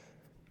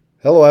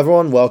Hello,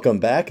 everyone. Welcome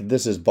back.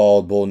 This is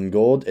Bald, Bold, and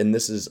Gold, and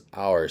this is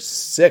our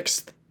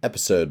sixth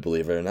episode,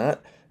 believe it or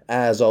not.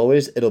 As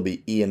always, it'll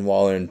be Ian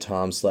Waller and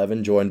Tom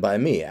Slevin, joined by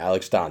me,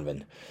 Alex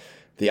Donovan.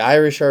 The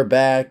Irish are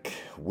back.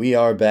 We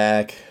are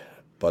back.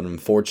 But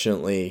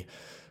unfortunately,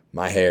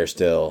 my hair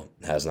still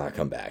has not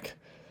come back.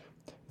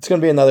 It's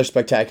going to be another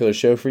spectacular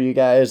show for you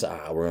guys.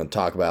 We're going to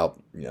talk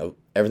about,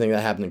 everything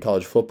that happened in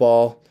college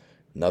football.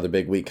 Another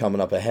big week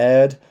coming up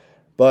ahead.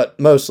 But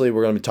mostly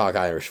we're going to be talking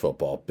Irish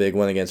football. Big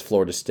win against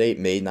Florida State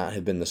may not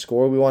have been the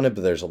score we wanted,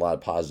 but there's a lot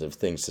of positive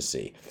things to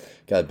see.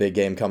 Got a big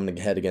game coming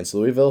ahead against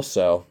Louisville,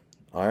 so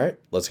all right,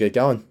 let's get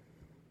going.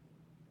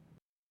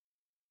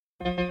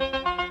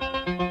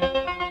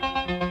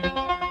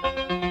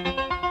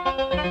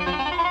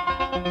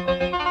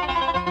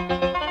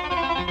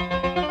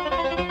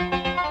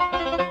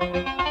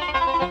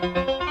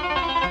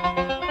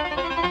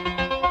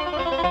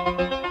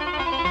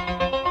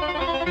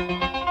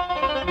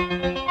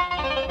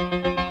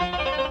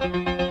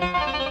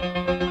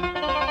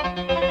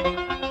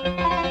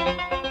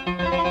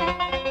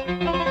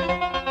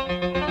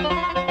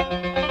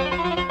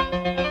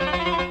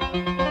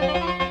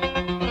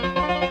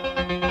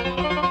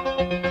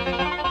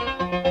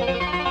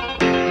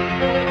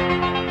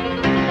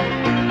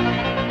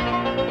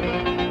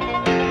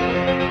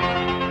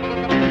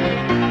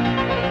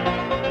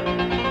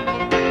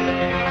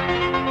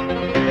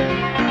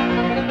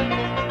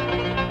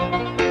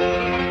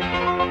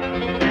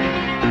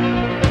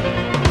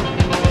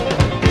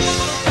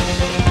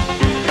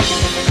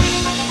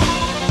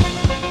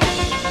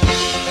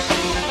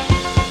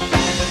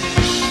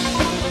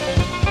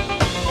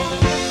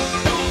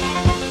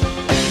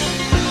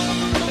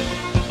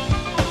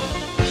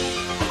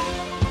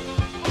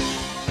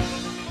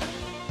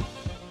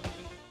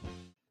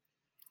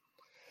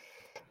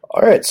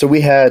 All right, so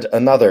we had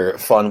another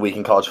fun week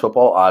in college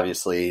football.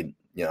 Obviously,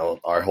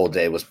 our whole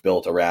day was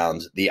built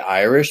around the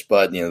Irish,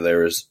 but,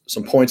 there was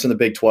some points in the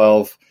Big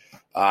 12,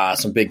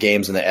 some big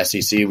games in the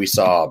SEC. We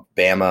saw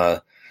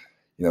Bama,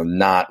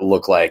 not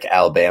look like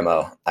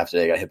Alabama after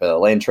they got hit by the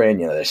lane train.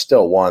 They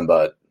still won,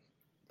 but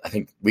I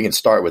think we can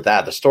start with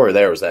that. The story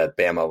there was that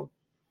Bama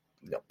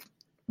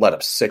let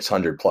up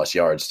 600-plus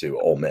yards to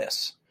Ole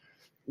Miss.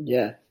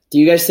 Yeah. Do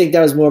you guys think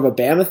that was more of a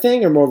Bama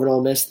thing or more of an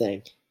Ole Miss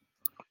thing?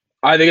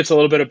 I think it's a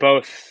little bit of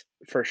both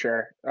for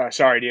sure.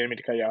 Sorry, didn't mean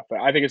to cut you off,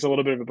 but I think it's a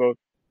little bit of both.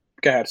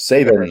 Go ahead.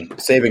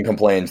 Saban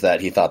complains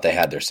that he thought they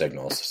had their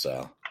signals,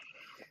 so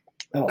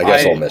I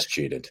guess Ole Miss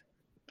cheated.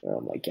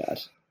 Oh my God.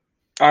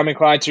 I'm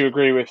inclined to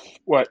agree with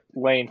what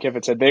Lane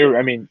Kiffin said.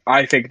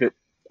 I think that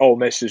Ole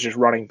Miss is just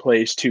running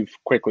plays too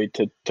quickly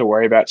to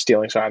worry about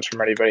stealing signs from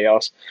anybody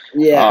else.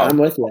 Yeah, I'm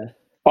with you.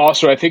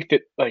 Also, I think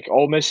that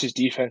Ole Miss's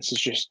defense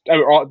is just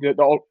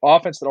the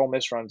offense that Ole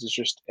Miss runs is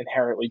just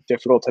inherently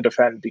difficult to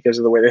defend because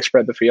of the way they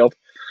spread the field,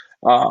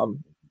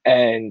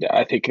 and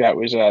I think that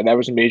was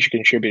a major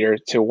contributor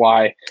to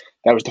why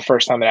that was the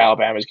first time that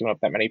Alabama has given up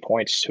that many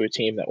points to a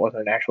team that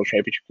wasn't a national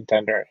championship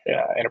contender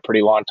in a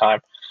pretty long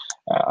time.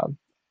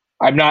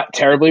 I'm not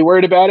terribly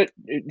worried about it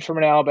from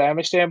an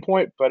Alabama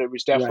standpoint, but it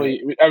was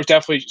definitely right. I was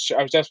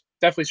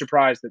definitely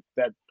surprised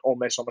that Ole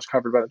Miss almost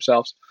covered by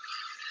themselves.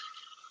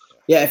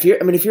 Yeah, if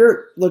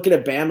you're looking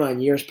at Bama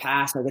in years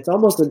past, it's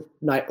almost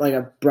like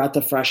a breath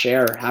of fresh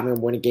air having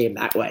them win a game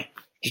that way,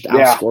 just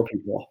outscore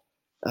people.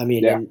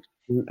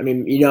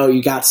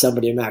 You got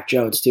somebody in Mac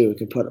Jones too who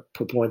can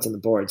put points on the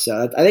board.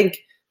 So I think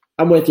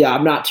I'm with you.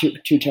 I'm not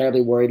too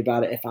terribly worried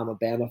about it if I'm a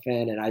Bama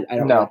fan, and I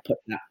don't really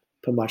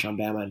put much on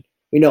Bama. And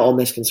we know Ole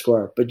Miss can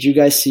score, but did you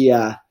guys see?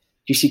 Did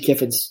you see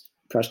Kiffin's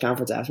press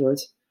conference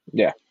afterwards?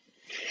 Yeah,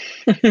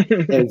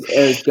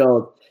 it was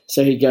gold.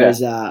 So he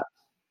goes. Yeah.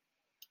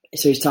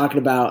 So he's talking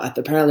about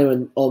apparently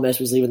when Ole Miss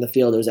was leaving the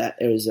field, it was at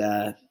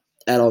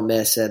Ole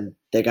Miss, and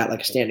they got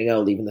like a standing O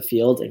leaving the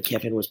field, and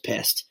Kiffin was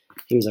pissed.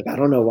 He was like, "I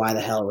don't know why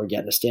the hell we're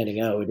getting a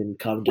standing O. We didn't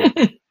come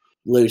to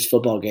lose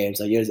football games."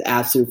 Like, it was an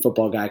absolute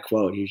football guy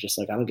quote. He was just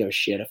like, "I don't give a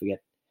shit if we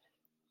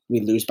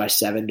lose by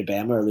 7 to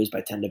Bama or lose by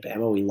 10 to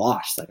Bama. We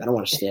lost. Like, I don't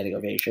want a standing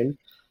ovation."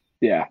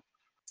 Yeah.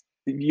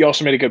 You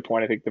also made a good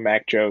point. I think the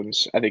Mac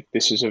Jones. I think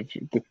this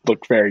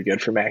looked very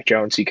good for Mac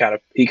Jones. He kind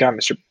of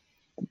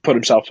put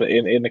himself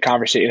in the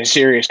conversation, in a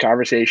serious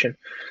conversation,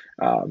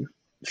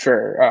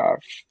 for a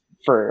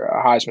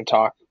Heisman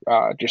talk.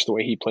 Just the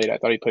way he played, I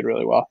thought he played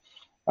really well.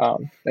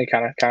 And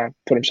kind of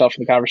put himself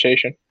in the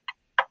conversation.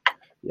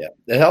 Yeah,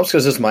 it helps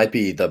because this might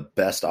be the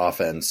best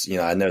offense.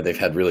 I know they've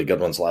had really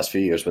good ones the last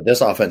few years, but this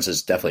offense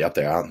is definitely up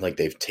there. I don't think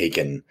they've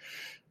taken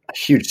a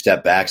huge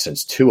step back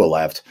since Tua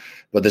left.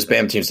 But this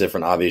Bama team's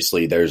different.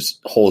 Obviously,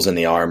 there's holes in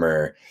the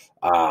armor.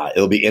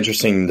 It'll be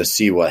interesting to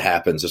see what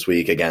happens this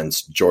week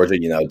against Georgia,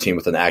 a team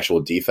with an actual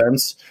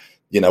defense.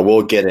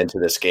 We'll get into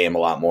this game a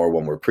lot more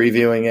when we're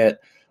previewing it.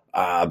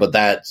 But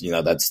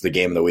that's the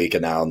game of the week.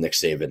 And now Nick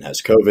Saban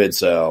has COVID.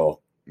 So,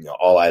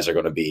 all eyes are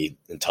going to be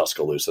in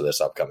Tuscaloosa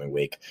this upcoming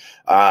week.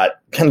 Kind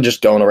of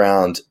just going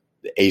around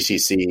the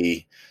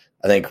ACC,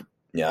 I think,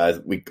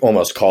 we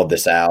almost called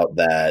this out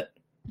that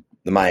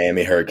the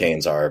Miami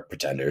Hurricanes are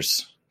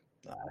pretenders.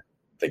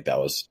 I think that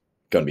was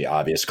going to be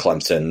obvious.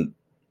 Clemson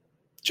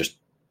just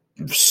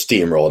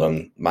steamrolled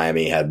them.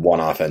 Miami had one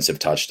offensive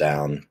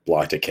touchdown,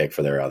 blocked a kick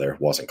for their other.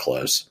 Wasn't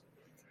close.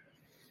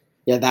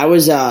 Yeah, that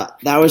was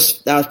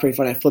pretty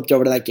funny. I flipped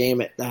over to that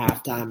game at the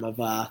halftime of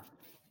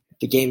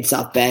the game in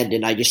South Bend,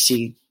 and I just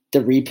see the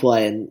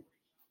replay, and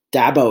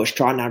Dabo was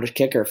trotting out his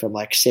kicker from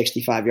like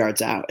 65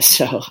 yards out.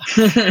 So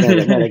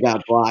then it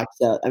got blocked.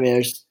 So I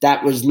mean,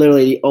 that was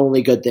literally the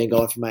only good thing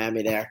going for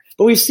Miami there.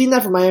 But we've seen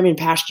that for Miami in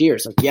past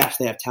years. Like, yes,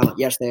 they have talent.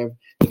 Yes, they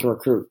can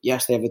recruit.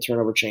 Yes, they have the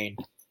turnover chain.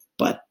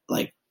 But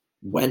like,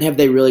 when have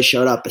they really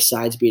showed up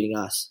besides beating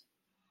us?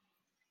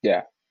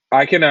 Yeah,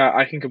 I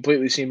can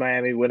completely see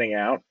Miami winning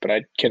out, but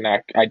I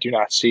do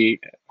not see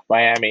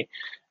Miami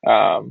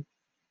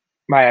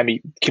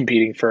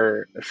competing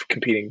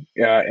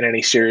in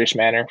any serious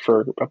manner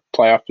for a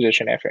playoff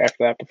position after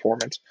that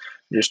performance.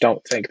 I just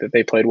don't think that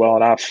they played well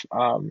enough,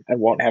 and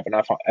won't have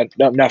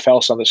enough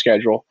else on the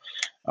schedule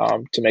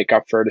to make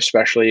up for it,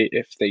 especially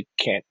if they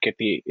can't get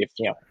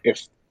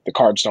if the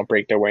Cards don't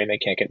break their way and they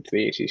can't get into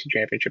the ACC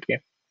championship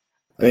game.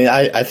 I mean,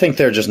 I think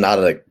they're just not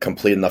a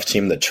complete enough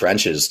team in the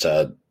trenches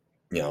to,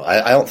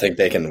 I don't think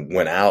they can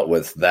win out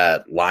with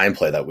that line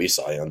play that we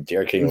saw.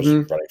 D'Eriq King was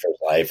running for his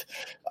life.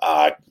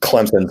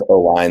 Clemson's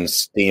O-line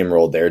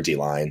steamrolled their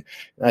D-line.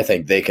 And I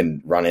think they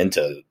can run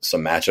into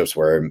some matchups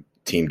where a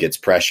team gets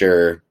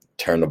pressure,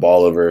 turn the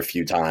ball over a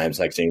few times.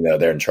 Next thing you know,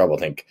 they're in trouble. I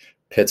think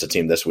Pitt's a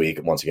team this week.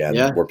 Once again,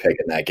 we're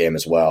picking that game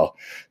as well.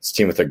 It's a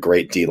team with a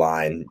great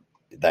D-line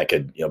that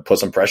could, put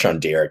some pressure on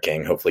D'Eriq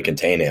King, hopefully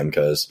contain him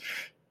because,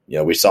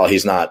 we saw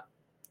he's not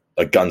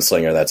a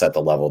gunslinger that's at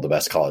the level of the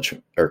best college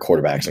or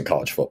quarterbacks in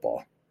college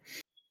football.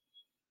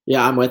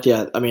 Yeah, I'm with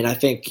you. I mean, I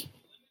think,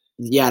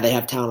 they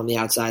have talent on the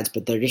outsides,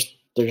 but they're just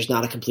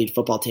not a complete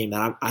football team.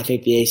 And I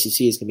think the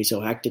ACC is going to be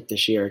so hectic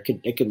this year.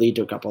 It could lead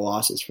to a couple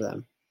losses for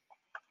them.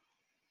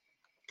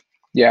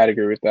 Yeah, I'd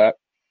agree with that.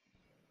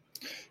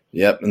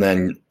 Yep. And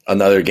then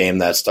another game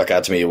that stuck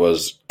out to me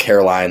was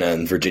Carolina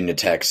and Virginia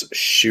Tech's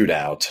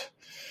shootout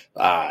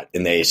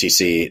in the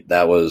ACC.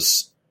 That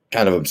was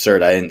kind of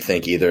absurd. I didn't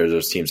think either of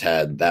those teams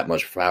had that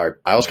much power.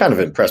 I was kind of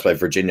impressed by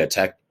Virginia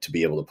Tech to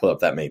be able to put up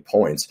that many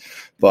points.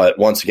 But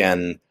once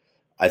again,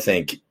 I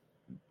think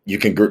you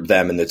can group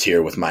them in the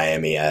tier with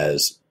Miami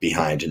as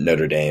behind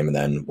Notre Dame and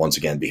then once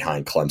again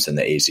behind Clemson,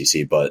 the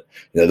ACC. But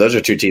those are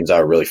two teams that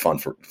are really fun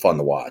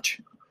to watch.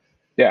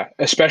 Yeah,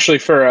 especially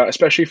for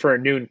a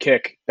noon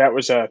kick. That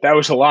was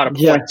a lot of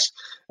points.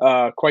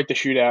 Quite the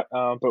shootout.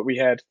 But we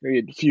had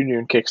a few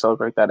noon kicks. I'll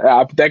break that.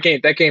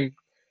 That game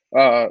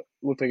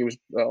looked like it was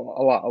a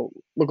lot.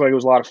 Looked like it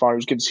was a lot of fun. It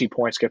was good to see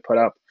points get put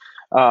up,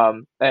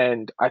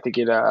 and I think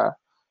it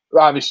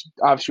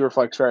obviously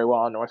reflects very well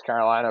on North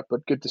Carolina.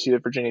 But good to see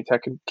that Virginia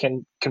Tech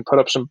can put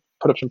up some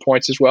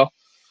points as well.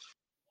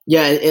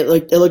 Yeah, it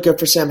looked good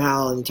for Sam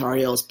Howell and the Tar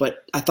Heels, but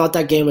I thought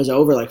that game was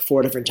over like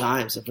 4 different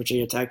times, and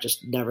Virginia Tech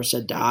just never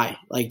said die.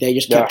 Like they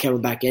just kept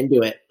coming back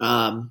into it.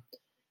 And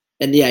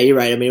yeah, you're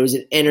right. I mean, it was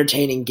an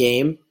entertaining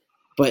game,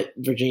 but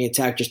Virginia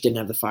Tech just didn't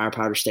have the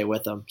firepower to stay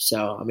with them.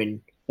 So, I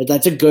mean,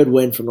 that's a good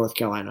win for North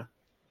Carolina.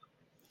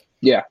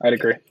 Yeah, I'd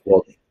agree.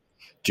 Well,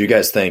 do you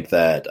guys think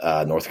that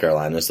North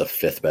Carolina is the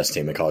 5th best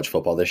team in college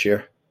football this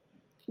year?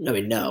 I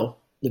mean, no.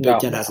 The Big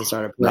Ten hasn't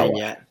started playing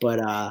yet. But,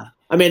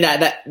 I mean,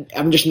 that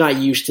I'm just not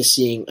used to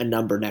seeing a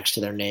number next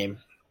to their name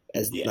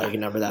as like a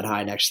number that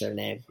high next to their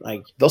name.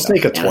 Like they'll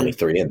sneak a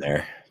 23 in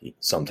there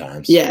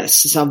sometimes. Yes,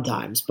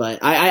 sometimes. But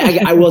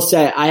I will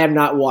say I have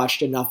not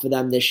watched enough of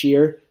them this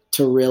year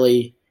to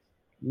really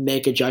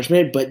make a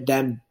judgment, but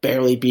them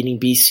barely beating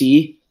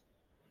BC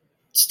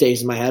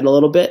stays in my head a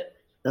little bit.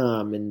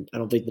 And I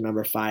don't think the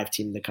number 5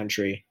 team in the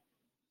country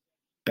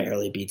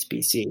barely beats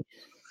BC.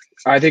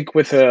 I think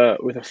with a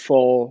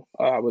full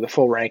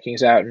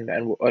rankings out,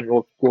 and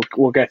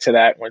we'll get to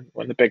that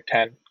when the Big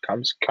Ten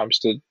comes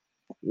to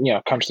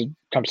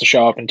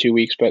show up in 2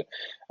 weeks. But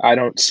I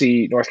don't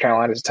see North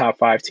Carolina as a top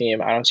 5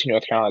 team. I don't see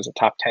North Carolina as a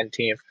top 10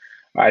 team.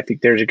 I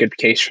think there's a good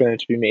case for them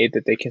to be made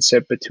that they can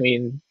sit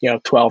between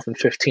 12 and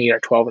 15 or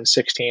 12 and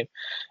 16 in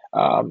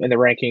the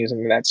rankings,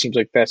 and that seems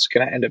like that's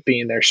going to end up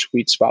being their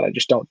sweet spot. I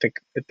just don't think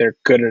that they're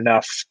good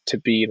enough to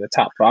be in the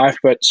top 5.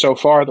 But so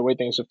far, the way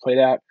things have played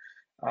out,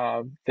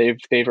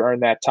 they've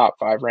earned that top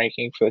 5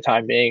 ranking for the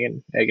time being,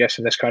 and I guess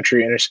in this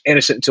country,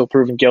 innocent until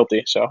proven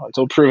guilty. So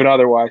until proven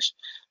otherwise,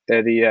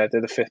 they're the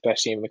 5th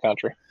best team in the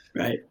country.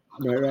 Right.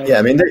 Yeah,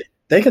 I mean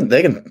they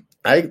can.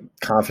 I'm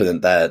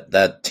confident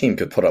that team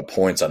could put up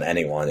points on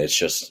anyone. It's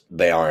just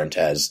they aren't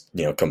as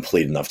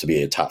complete enough to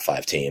be a top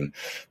 5 team.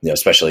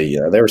 Especially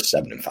they were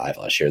 7-5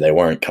 last year. They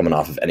weren't coming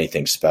off of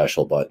anything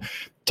special. But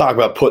talk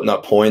about putting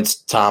up points,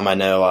 Tom. I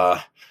know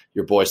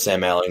your boy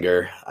Sam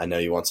Ehlinger. I know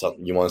you want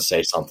to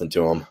say something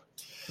to him.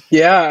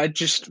 Yeah,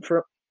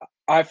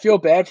 I feel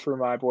bad for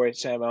my boy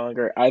Sam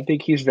Ehlinger. I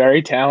think he's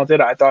very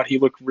talented. I thought he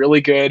looked really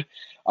good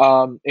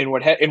in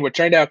what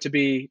turned out to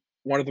be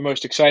one of the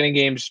most exciting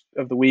games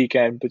of the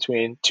weekend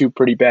between 2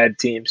 pretty bad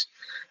teams.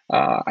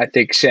 I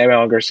think Sam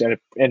Ehlinger's has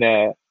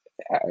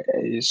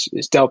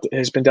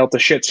been dealt a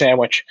shit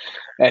sandwich,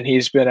 and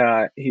he's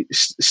been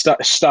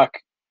stuck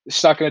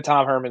stuck in a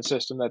Tom Herman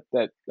system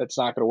that's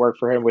not going to work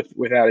for him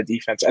without a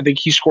defense. I think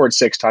he scored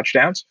 6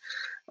 touchdowns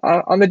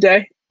on the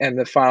day, and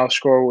the final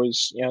score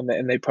was,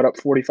 and they put up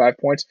 45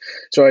 points.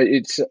 So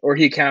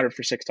he accounted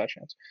for 6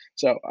 touchdowns.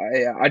 So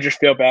I just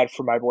feel bad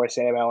for my boy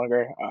Sam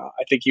Ehlinger.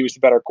 I think he was the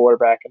better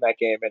quarterback in that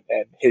game,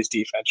 and his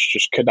defense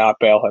just could not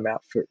bail him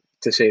out for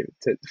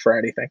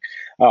anything.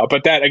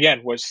 But that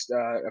again was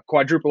a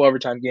quadruple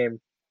overtime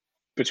game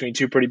between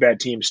 2 pretty bad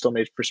teams. Still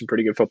made for some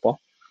pretty good football.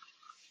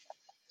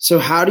 So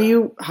how do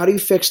you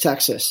fix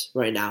Texas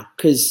right now?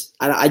 Because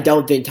I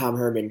don't think Tom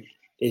Herman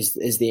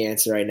is the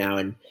answer right now,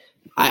 and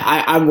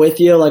I'm with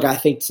you. Like, I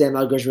think Sam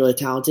Ehlinger's really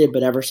talented,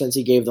 but ever since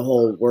he gave the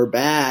whole "we're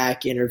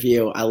back"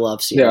 interview, I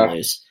love seeing him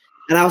lose.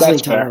 And I also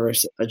think Tom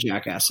Herman's a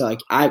jackass. So, like,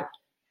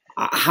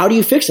 how do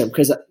you fix him?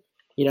 Because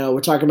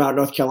we're talking about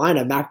North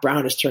Carolina. Mac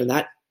Brown has turned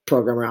that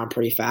program around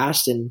pretty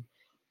fast, and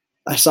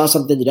I saw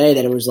something today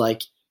that it was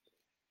like,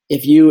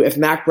 if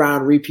Mac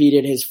Brown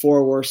repeated his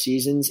 4 worst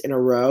seasons in a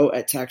row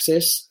at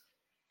Texas,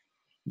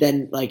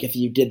 then, like, if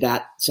you did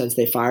that since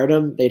they fired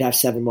him, they'd have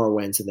 7 more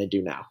wins than they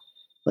do now.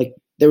 Like,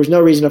 there was no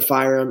reason to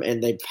fire him,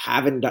 and they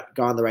haven't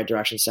gone the right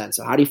direction since.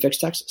 So how do you fix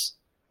Texas?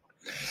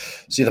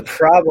 See, the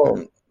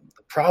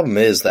problem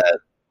is that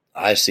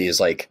I see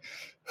is, like,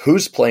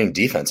 who's playing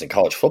defense in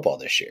college football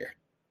this year?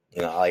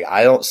 Like,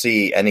 I don't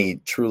see any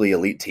truly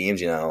elite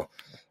teams.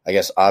 I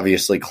guess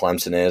obviously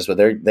Clemson is, but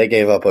they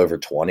gave up over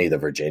 20 to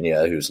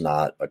Virginia, who's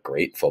not a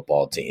great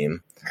football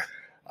team.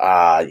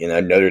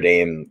 Notre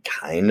Dame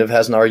kind of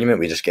has an argument.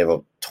 We just gave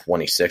up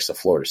 26 to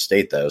Florida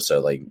State, though. So,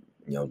 like,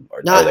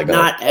 not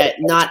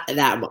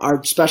that.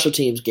 Our special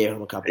teams gave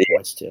them a couple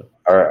points too.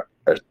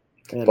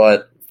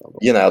 But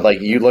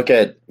like, you look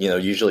at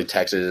usually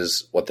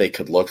Texas, what they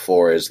could look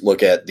for is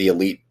look at the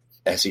elite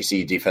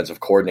SEC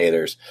defensive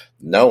coordinators.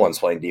 No one's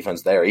playing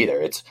defense there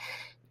either. It's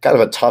kind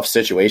of a tough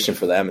situation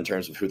for them in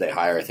terms of who they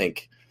hire. I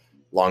think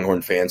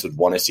Longhorn fans would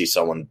want to see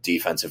someone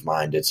defensive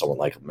minded, someone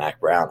like Mac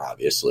Brown,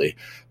 obviously.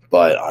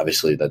 But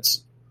obviously,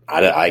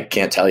 I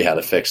can't tell you how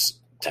to fix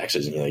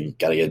Texas. You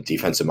got to get a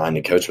defensive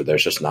minded coach, but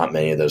there's just not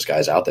many of those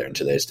guys out there in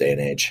today's day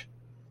and age.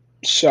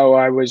 So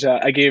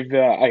I gave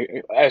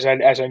as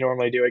I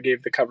normally do, I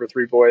gave the Cover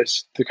 3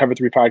 boys, the Cover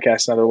 3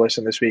 podcast, another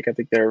listen this week. I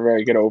think they're a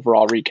very good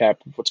overall recap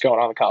of what's going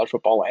on in the college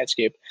football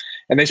landscape,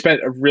 and they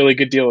spent a really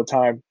good deal of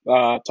time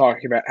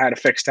talking about how to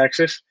fix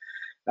Texas.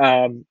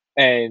 And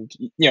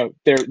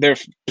they're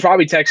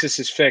probably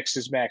Texas's fix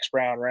is Max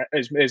Brown, right?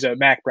 Is a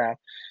Mac Brown,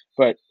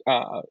 but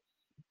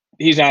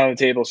he's not on the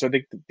table. So I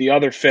think the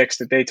other fix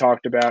that they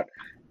talked about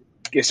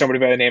is somebody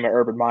by the name of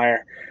Urban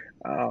Meyer.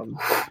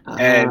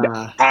 And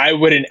I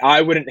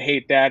wouldn't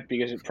hate that,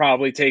 because it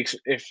probably takes,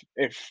 if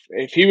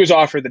he was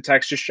offered the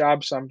Texas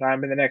job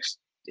sometime in the next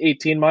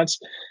 18 months,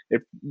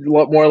 it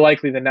more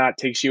likely than not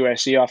takes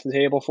USC off the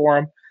table for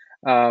him.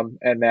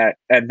 And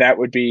that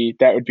would be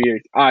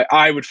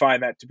I would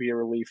find that to be a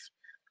relief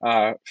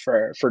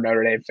for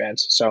Notre Dame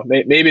fans. So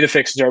maybe the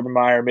fix is Urban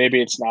Meyer,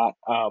 maybe it's not.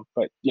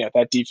 But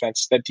that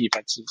defense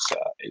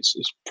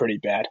is pretty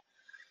bad.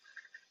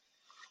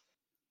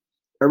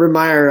 Urban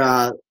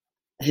Meyer,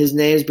 his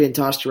name's being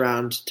tossed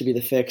around to be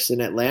the fix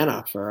in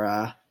Atlanta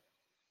for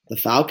the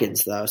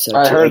Falcons, though. So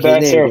I heard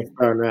that his too. name gets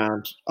thrown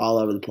around all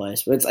over the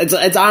place. But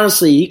it's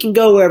honestly, he can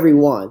go wherever he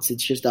wants.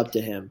 It's just up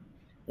to him.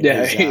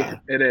 Yeah,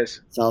 it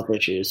is. Self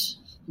issues.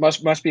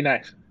 Must be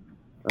nice.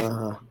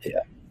 Uh-huh. Yeah.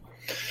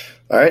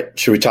 All right.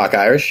 Should we talk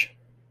Irish?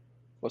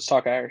 Let's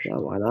talk Irish. Yeah,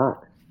 why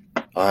not?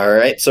 All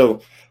right.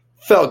 So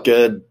felt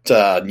good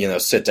to,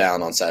 sit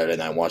down on Saturday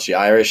night and watch the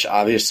Irish.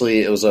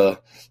 Obviously, it was a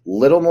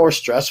little more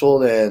stressful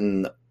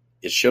than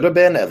it should have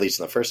been, at least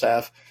in the first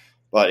half.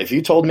 But if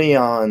you told me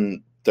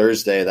on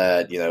Thursday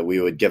that, we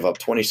would give up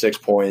 26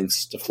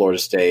 points to Florida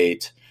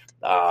State,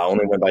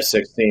 only win by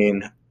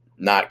 16,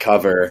 not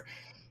cover,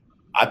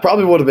 I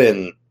probably would have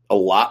been a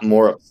lot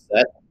more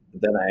upset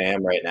than I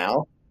am right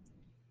now.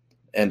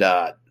 And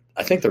I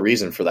think the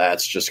reason for that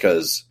is just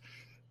because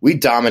we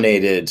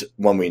dominated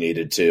when we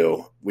needed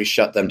to. We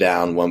shut them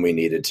down when we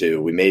needed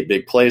to. We made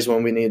big plays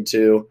when we needed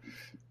to.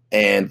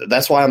 And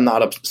that's why I'm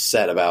not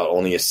upset about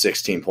only a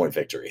 16-point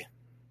victory.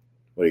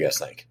 What do you guys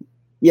think?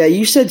 Yeah,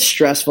 you said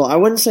stressful. I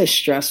wouldn't say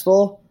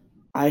stressful.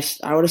 I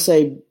would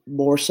say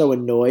more so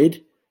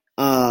annoyed.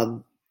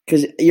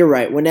 Because you're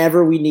right.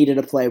 Whenever we needed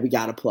to play, we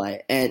got to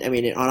play. And, I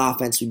mean, on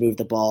offense, we moved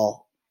the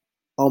ball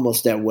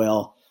almost at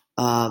will.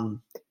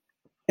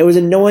 It was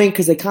annoying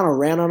because they kind of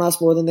ran on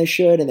us more than they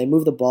should, and they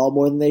moved the ball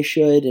more than they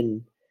should,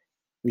 and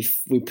we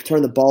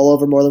turned the ball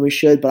over more than we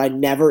should. But I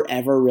never,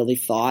 ever really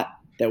thought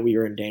that we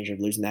were in danger of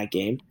losing that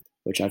game,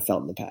 which I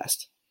felt in the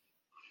past.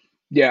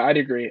 Yeah, I'd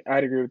agree.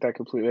 I'd agree with that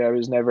completely.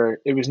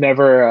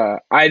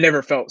 I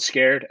never felt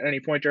scared at any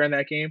point during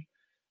that game.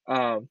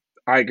 I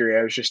agree.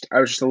 I was just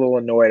a little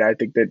annoyed. I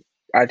think that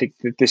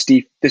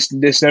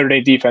this Notre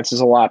Dame defense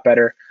is a lot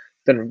better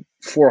than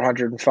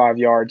 405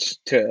 yards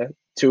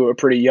to a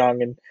pretty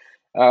young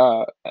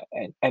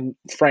and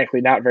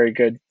frankly not very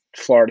good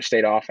Florida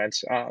State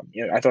offense.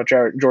 I thought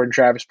Jordan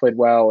Travis played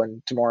well,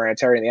 and Tamorrion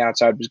Terry on the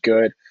outside was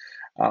good.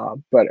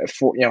 But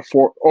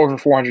for over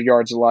 400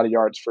 yards is a lot of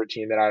yards for a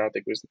team that I don't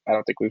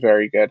think was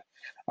very good.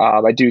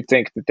 I do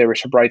think that there were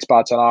some bright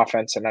spots on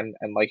offense, and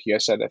like you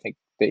guys said, I think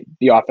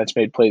the offense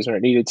made plays when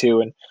it needed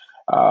to, and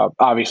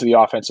obviously the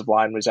offensive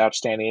line was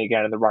outstanding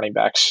again, and the running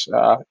backs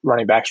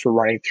were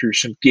running through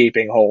some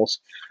gaping holes.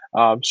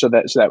 So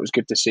that was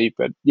good to see.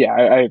 But yeah,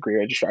 I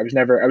agree. I was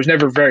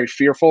never very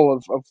fearful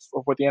of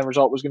what the end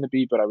result was going to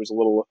be, but I was a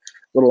little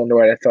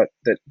annoyed. I thought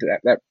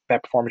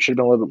that performance should have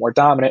been a little bit more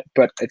dominant.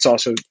 But it's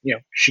also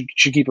should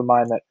keep in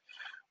mind that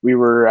we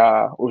were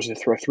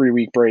through a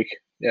 3-week break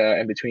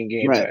in between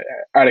games. Right.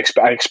 I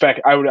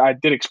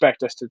did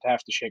expect us to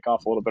have to shake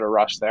off a little bit of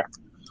rust there.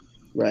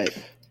 Right.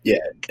 Yeah,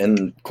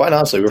 and quite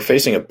honestly, we're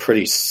facing a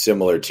pretty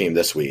similar team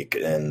this week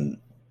in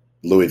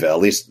Louisville, at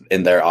least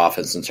in their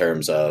offense, in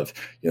terms of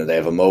they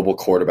have a mobile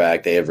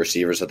quarterback, they have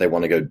receivers that they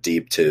want to go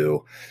deep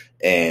to,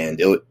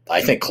 and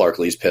I think Clark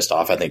Lea's pissed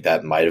off. I think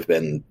that might have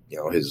been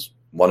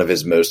one of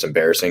his most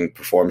embarrassing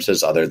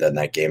performances, other than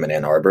that game in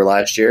Ann Arbor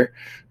last year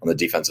on the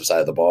defensive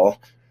side of the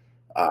ball.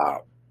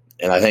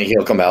 And I think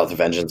he'll come out with a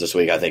vengeance this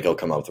week. I think he'll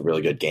come up with a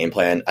really good game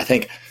plan. I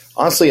think,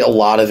 honestly, a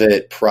lot of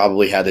it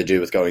probably had to do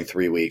with going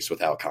 3 weeks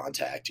without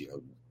contact.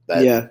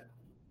 That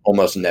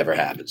almost never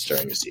happens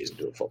during a season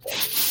to a football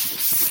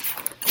team.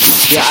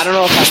 Yeah, I don't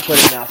know if I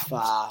put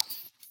enough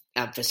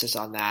emphasis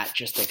on that,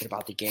 just thinking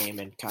about the game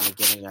and kind of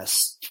giving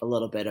us a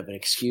little bit of an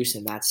excuse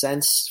in that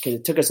sense, because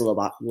it took us a little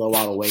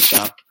while to wake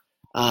up.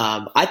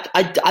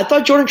 I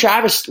thought Jordan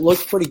Travis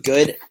looked pretty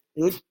good.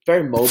 He looked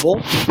very mobile,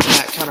 and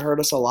that kind of hurt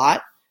us a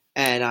lot.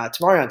 And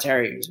Tamarion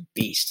Terry is a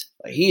beast.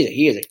 Like,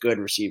 he is a good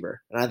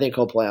receiver, and I think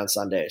he'll play on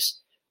Sundays.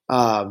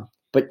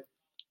 But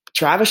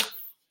Travis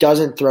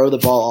doesn't throw the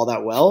ball all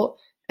that well,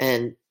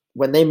 and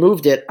when they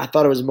moved it, I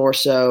thought it was more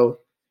so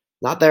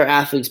not their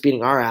athletes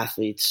beating our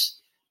athletes,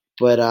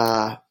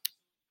 but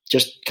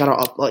just kind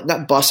of like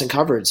not busting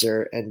coverage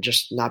and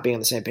just not being on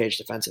the same page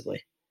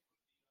defensively.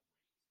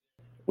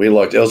 It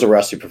was a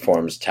rusty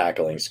performance,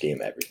 tackling,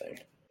 scheme, everything.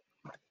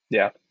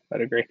 Yeah,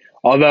 I'd agree.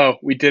 Although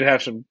we did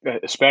have some,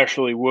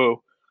 especially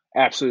Wu,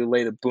 absolutely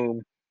laid the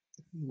boom.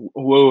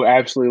 Wu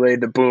absolutely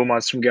laid the boom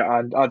on some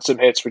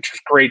hits, which was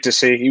great to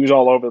see. He was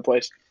all over the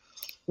place.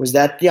 Was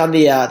that on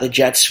the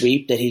jet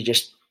sweep that he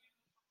just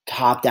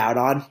hopped out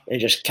on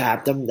and just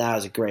capped him? That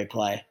was a great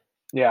play.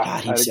 Yeah,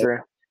 I'd agree.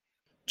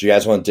 Do you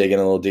guys want to dig in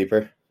a little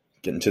deeper?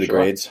 Get into the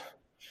grades?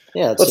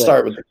 Yeah, let's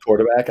start with the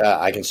quarterback.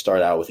 I can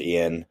start out with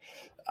Ian.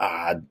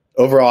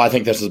 Overall, I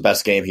think this is the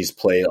best game he's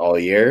played all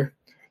year.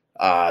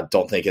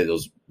 Don't think it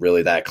was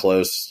really that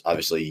close.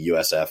 Obviously,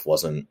 USF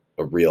wasn't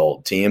a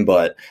real team,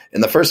 but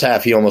in the first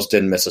half, he almost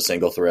didn't miss a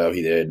single throw.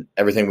 He did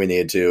everything we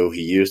needed to.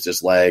 He used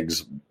his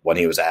legs when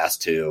he was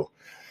asked to.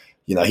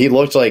 He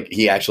looked like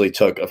he actually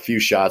took a few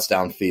shots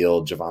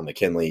downfield. Javon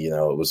McKinley,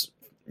 was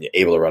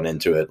able to run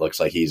into it.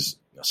 Looks like he's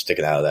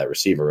sticking out of that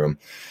receiver room.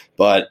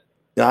 But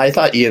I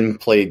thought Ian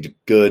played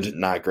good,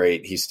 not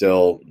great. He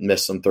still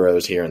missed some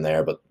throws here and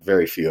there, but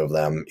very few of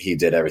them. He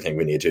did everything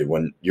we needed to.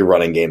 When your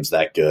running game's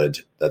that good,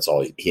 that's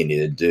all he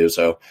needed to do.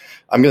 So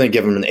I'm going to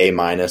give him an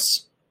A-.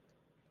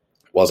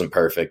 Wasn't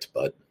perfect,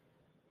 but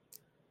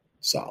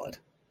solid.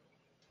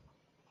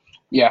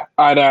 Yeah,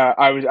 I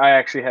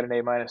actually had an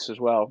A- as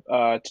well.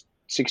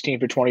 16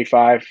 for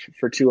 25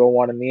 for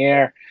 201 in the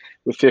air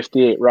with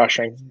 58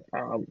 rushing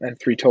and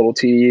 3 total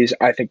TDs.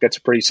 I think that's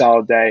a pretty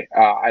solid day.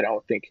 I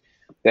don't think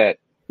that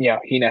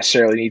he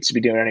necessarily needs to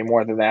be doing any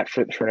more than that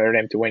for Notre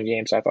Dame to win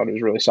games. I thought it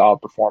was a really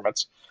solid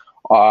performance.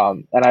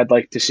 And I'd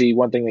like to see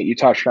one thing that you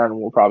touched on, and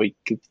we'll probably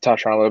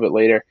touch on a little bit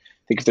later.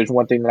 I think if there's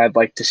one thing that I'd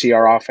like to see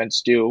our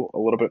offense do a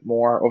little bit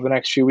more over the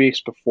next few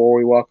weeks before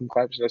we welcome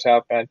Clemson to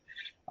South Bend,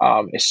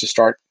 is to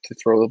start to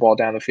throw the ball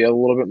down the field a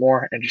little bit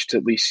more and just to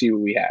at least see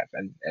what we have.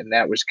 And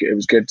that was good. It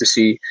was good to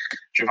see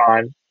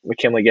Javon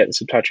McKinley getting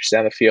some touches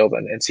down the field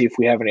and see if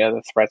we have any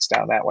other threats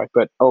down that way.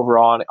 But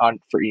overall,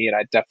 for Ian,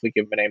 I'd definitely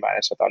give him an A-. I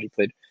thought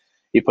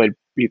he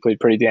played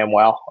pretty damn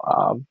well,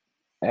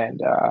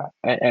 and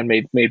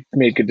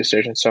made good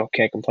decisions. So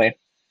can't complain.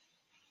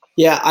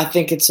 Yeah, I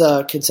think it's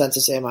a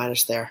consensus A-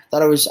 there. I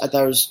thought it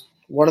was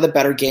one of the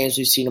better games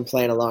we've seen him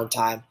play in a long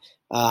time.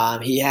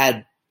 He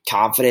had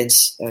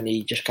confidence, and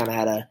he just kind of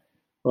had a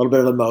little bit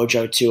of a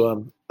mojo to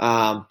him.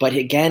 But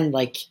again,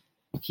 like,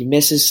 he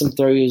misses some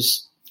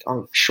throws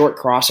on short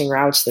crossing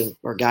routes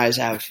where guys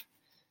have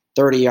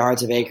 30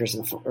 yards of acres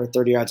or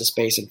 30 yards of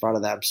space in front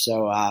of them.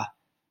 So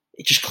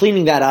just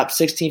cleaning that up,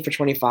 16 for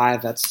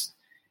 25, that's,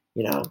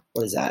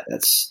 what is that?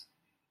 That's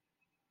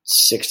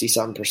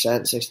 60-something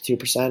percent,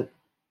 62%,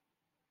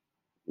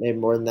 maybe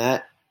more than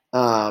that.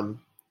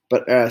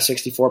 But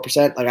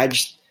 64%. Like, I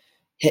just,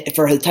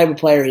 for the type of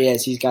player he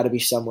is, he's got to be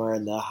somewhere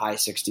in the high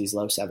 60s,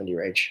 low 70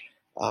 range.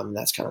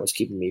 That's kind of what's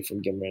keeping me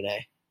from giving him an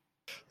A.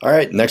 All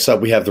right, next up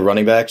we have the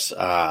running backs.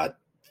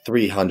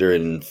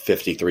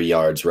 353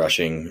 yards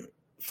rushing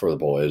for the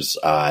boys.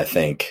 I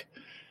think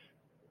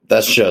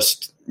that's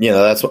just,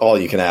 that's all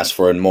you can ask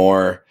for and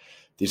more.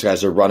 These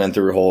guys are running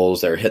through holes.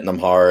 They're hitting them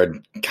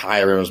hard.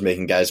 Kyren was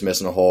making guys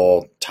miss in a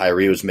hole.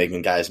 Tyree was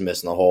making guys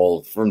miss in a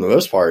hole. For the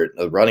most part,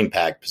 the running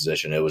back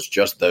position, it was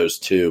just those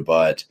two.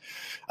 But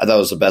I thought it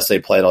was the best they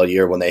played all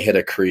year. When they hit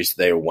a crease,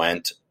 they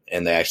went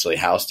and they actually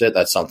housed it.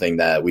 That's something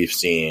that we've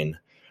seen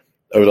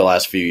over the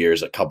last few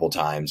years a couple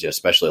times,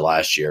 especially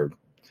last year,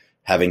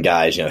 having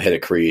guys, hit a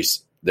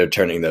crease. They're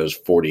turning those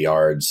 40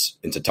 yards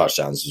into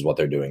touchdowns is what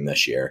they're doing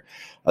this year.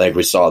 I think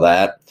we saw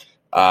that.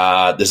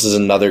 This is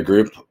another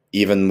group,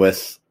 even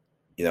with,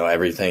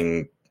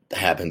 everything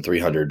happened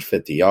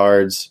 350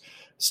 yards,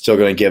 still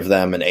going to give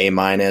them an A-.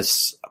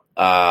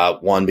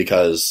 One,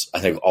 because I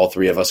think all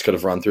three of us could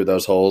have run through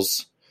those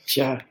holes.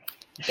 Yeah.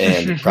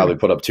 And probably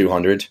put up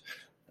 200.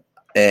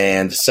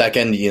 And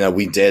second,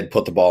 we did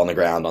put the ball on the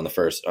ground on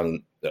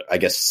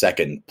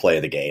second play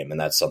of the game. And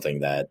that's something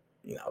that,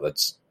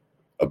 that's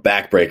a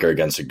backbreaker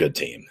against a good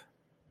team.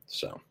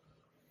 So.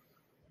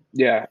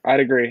 Yeah, I'd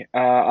agree.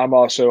 I'm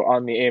also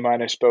on the A-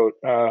 boat.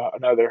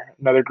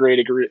 Another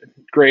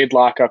grade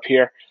lockup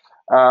here.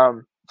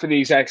 For the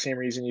exact same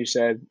reason you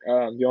said.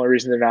 The only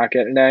reason they're not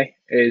getting an A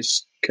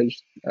is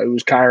because it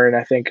was Kyren,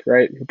 I think,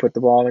 right, who put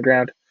the ball on the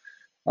ground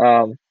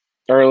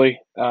early,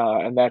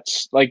 and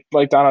that's like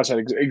Donna said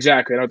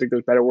exactly. I don't think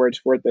there's better words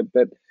for it.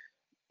 That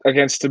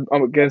against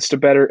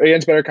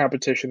better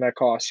competition that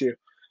costs you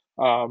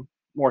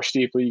more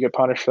steeply, you get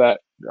punished for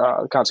that.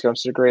 The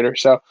consequences are greater.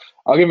 So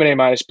I'll give them an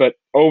A-. But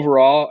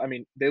overall, I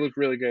mean, they look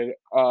really good.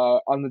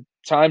 On the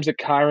times that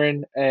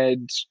Kyren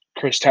and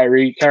Chris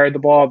Tyree carried the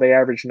ball, they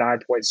averaged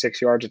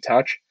 9.6 yards a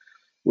touch,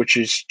 which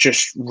is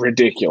just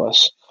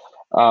ridiculous.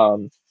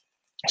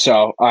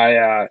 So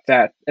the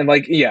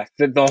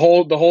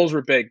holes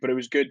were big, but it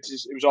was good.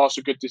 It was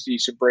also good to see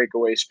some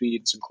breakaway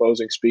speed, some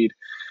closing speed,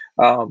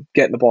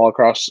 getting the ball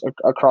across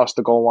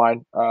the goal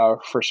line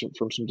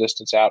from some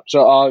distance out.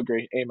 So I'll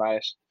agree,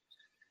 A-.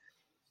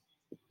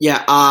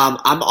 Yeah,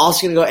 I'm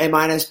also going to go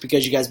A-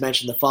 because you guys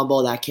mentioned the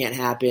fumble. That can't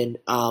happen.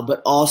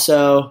 But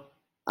also,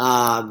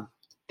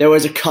 there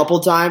was a couple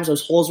times,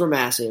 those holes were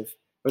massive.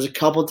 There was a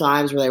couple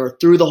times where they were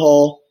through the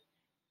hole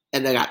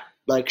and they got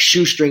like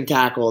shoestring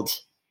tackled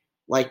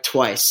like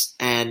twice.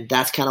 And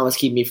that's kind of what's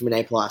keeping me from an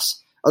A+.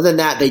 Other than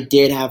that, they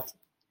did have,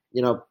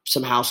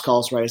 some house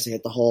calls right as they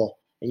hit the hole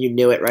and you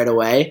knew it right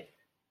away.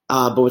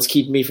 But what's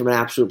keeping me from an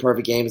absolute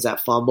perfect game is that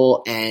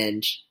fumble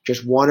and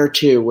just one or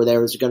two where there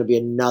was going to be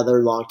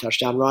another long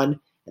touchdown run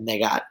and they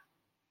got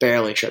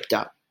barely tripped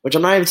up, which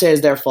I'm not even saying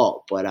is their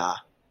fault, but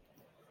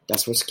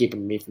that's what's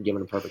keeping me from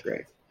giving a perfect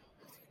grade.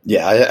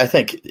 Yeah, I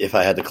think if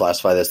I had to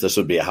classify this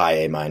would be a high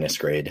A-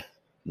 grade,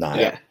 not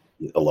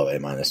a low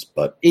A-.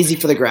 But easy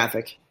for the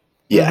graphic.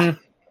 Yeah.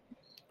 Mm-hmm.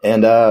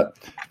 And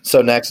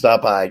so next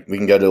up, we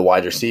can go to the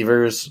wide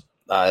receivers.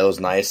 It was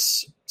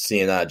nice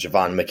seeing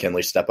Javon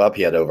McKinley step up.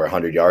 He had over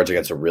 100 yards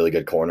against a really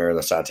good corner in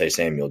Asante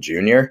Samuel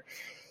Jr.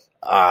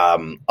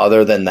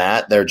 Other than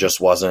that, there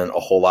just wasn't a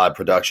whole lot of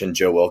production.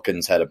 Joe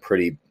Wilkins had a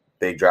pretty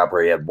big drop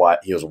where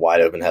he was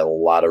wide open, had a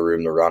lot of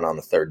room to run on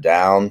the third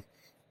down.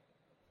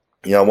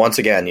 Once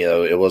again,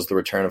 it was the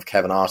return of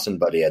Kevin Austin,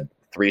 but he had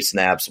 3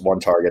 snaps, 1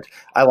 target.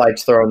 I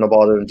liked throwing the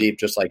ball to him deep,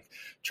 just like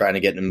trying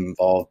to get him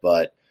involved,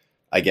 but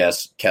I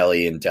guess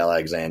Kelly and Del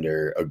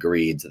Alexander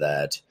agreed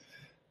that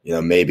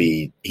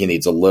maybe he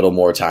needs a little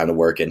more time to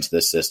work into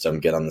this system,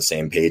 get on the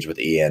same page with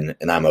Ian,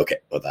 and I'm okay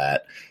with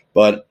that.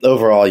 But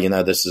overall,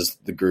 this is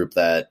the group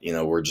that,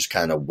 we're just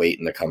kind of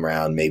waiting to come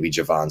around. Maybe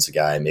Javon's the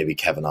guy. Maybe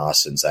Kevin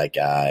Austin's that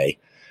guy.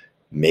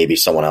 Maybe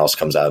someone else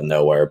comes out of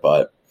nowhere.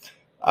 But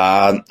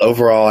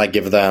overall, I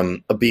give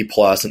them a B+,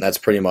 and that's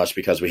pretty much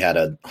because we had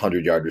a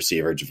 100-yard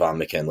receiver, Javon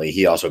McKinley.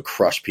 He also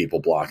crushed people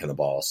blocking the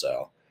ball.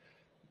 So,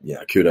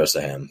 kudos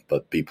to him,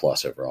 but B+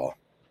 overall.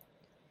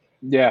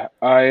 Yeah,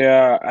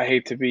 I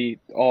hate to be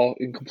all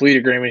in complete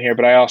agreement here,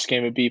 but I also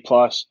gave a B+.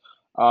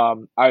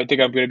 I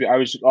think I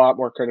was a lot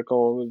more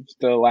critical of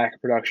the lack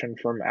of production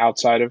from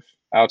outside of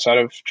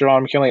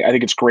Javon McKinley. I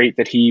think it's great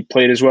that he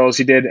played as well as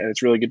he did, and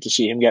it's really good to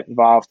see him get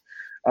involved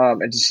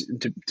and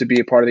to be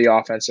a part of the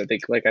offense. I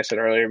think, like I said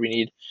earlier, we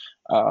need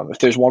if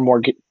there's one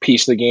more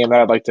piece of the game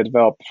that I'd like to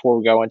develop before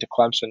we go into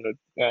Clemson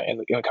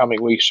in the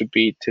coming weeks would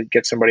be to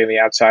get somebody on the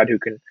outside who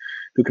can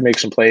make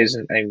some plays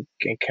and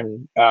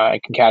can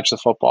catch the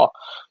football.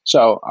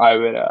 So I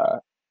would.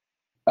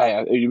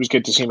 It was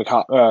good to see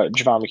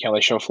Javon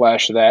McKinley show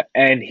flash of that,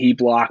 and he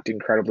blocked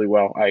incredibly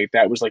well.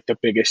 That was like the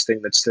biggest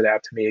thing that stood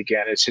out to me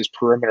again is his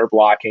perimeter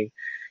blocking.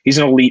 He's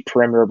an elite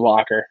perimeter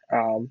blocker.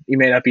 He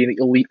may not be an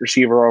elite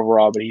receiver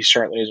overall, but he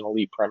certainly is an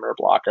elite perimeter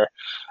blocker.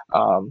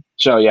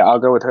 So yeah, I'll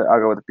go with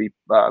a B+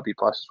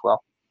 as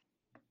well.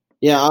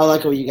 Yeah, I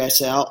like what you guys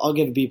say. I'll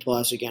give a B+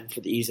 again for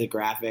the ease of the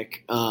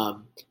graphic.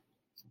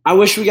 I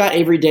wish we got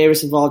Avery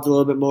Davis involved a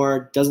little bit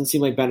more. Doesn't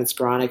seem like Bennett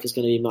Skowronek is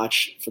going to be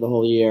much for the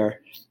whole year.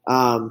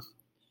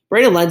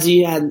 Braden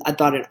Lenzy had, I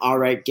thought, an all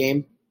right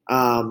game.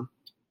 I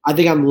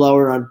think I'm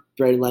lower on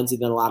Braden Lenzy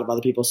than a lot of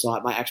other people saw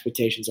it. My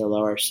expectations are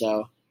lower.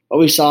 So what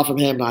we saw from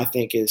him, I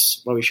think,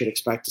 is what we should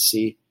expect to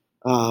see.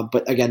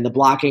 But again, the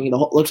blocking,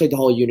 looks like the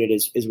whole unit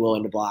is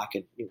willing to block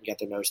and get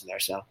their nose in there.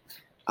 So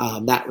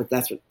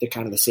That's what the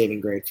kind of the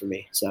saving grade for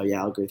me. So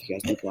yeah, I'll agree with you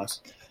guys.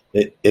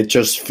 B+. It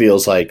just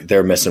feels like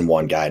they're missing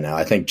one guy now.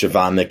 I think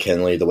Javon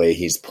McKinley, the way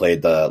he's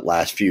played the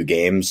last few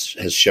games,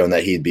 has shown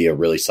that he'd be a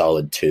really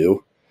solid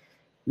 2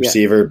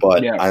 receiver,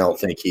 but I don't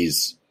think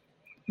he's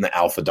an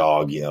alpha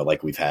dog,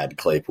 like we've had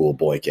Claypool,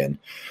 Boykin.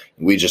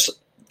 We just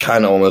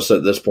kind of almost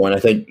at this point, I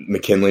think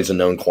McKinley's a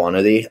known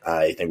quantity.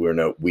 I think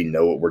we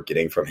know what we're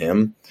getting from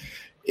him.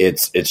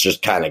 It's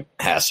just kind of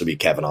has to be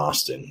Kevin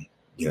Austin,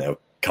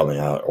 coming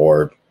out,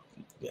 or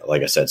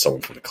like I said,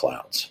 someone from the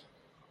clouds.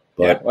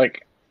 But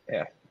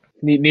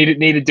Need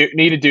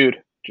a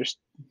dude. Just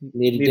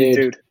need a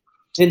dude.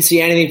 Didn't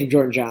see anything from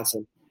Jordan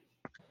Johnson.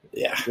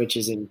 Yeah, which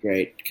isn't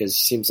great because it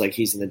seems like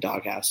he's in the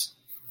doghouse.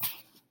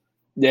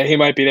 Yeah, he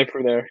might be there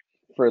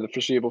for the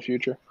foreseeable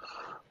future.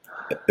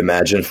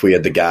 Imagine if we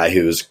had the guy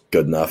who was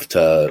good enough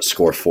to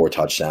score 4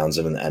 touchdowns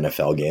in an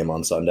NFL game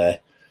on Sunday.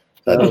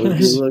 We'd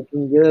be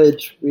looking good.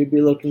 We'd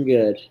be looking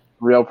good.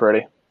 Real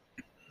pretty.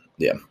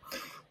 Yeah.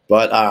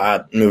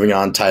 But moving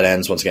on, tight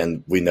ends, once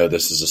again, we know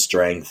this is a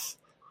strength.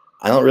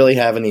 I don't really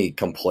have any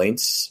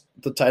complaints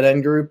with the tight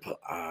end group,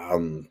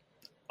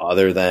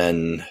 other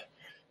than,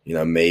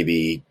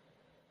 maybe,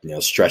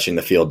 stretching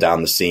the field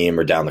down the seam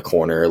or down the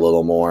corner a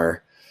little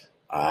more.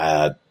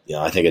 I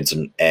think it's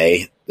an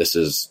A. This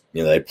is,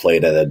 they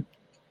played at a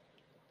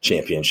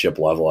championship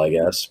level, I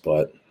guess.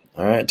 But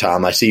all right,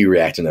 Tom, I see you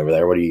reacting over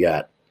there. What do you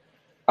got?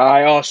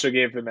 I also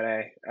gave them an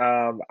A.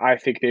 I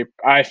think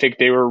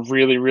they were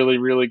really, really,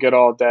 really good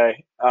all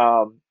day,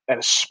 and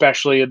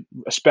especially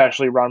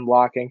run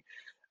blocking.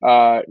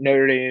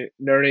 Notre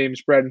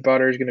Dame's bread and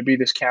butter is going to be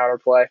this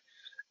counterplay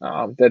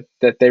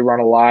that they run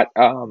a lot,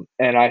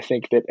 and I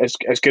think that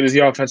as good as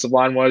the offensive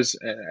line was,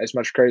 and as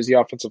much credit as the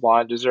offensive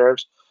line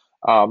deserves,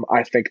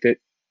 I think that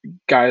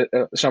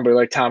somebody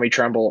like Tommy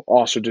Tremble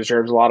also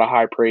deserves a lot of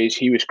high praise.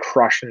 He was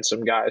crushing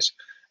some guys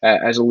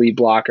as a lead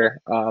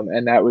blocker,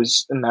 and that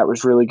was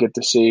really good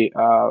to see,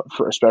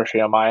 for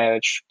especially on my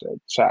end.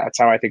 That's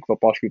how I think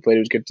football should be played. It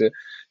was good to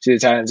see the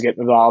tight ends get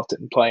involved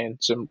and playing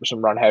some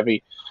run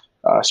heavy,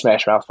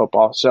 smash mouth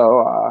football.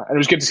 So and it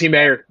was good to see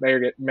Mayer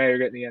get in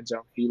the end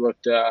zone. He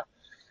looked, it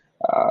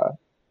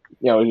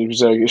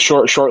was a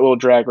short little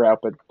drag route,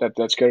 but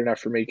that's good enough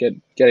for me. Get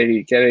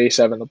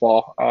 87 the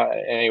ball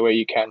any way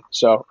you can.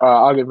 So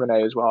I'll give him an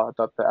A as well. I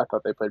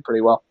thought they played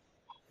pretty well.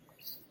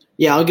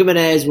 Yeah, I'll give him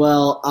an A as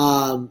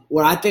well.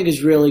 What I think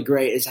is really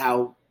great is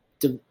how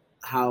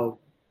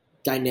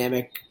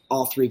dynamic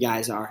all 3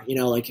 guys are.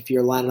 Like if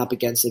you're lining up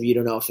against them, you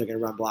don't know if they're going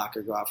to run block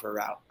or go out for a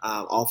route.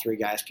 All 3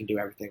 guys can do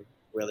everything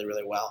really,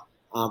 really well.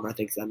 I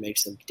think that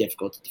makes them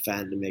difficult to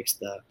defend and makes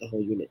the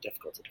whole unit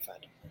difficult to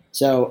defend.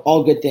 So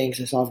all good things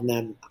I saw from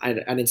them. I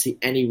didn't see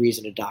any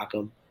reason to dock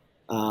them.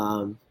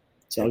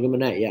 So I'll give them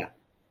an A, yeah.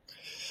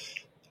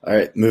 All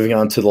right, moving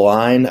on to the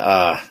line.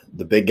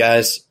 The big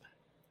guys,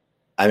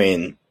 I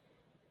mean,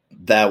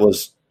 that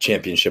was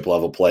championship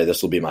level play.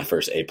 This will be my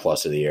first A+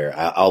 of the year.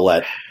 I'll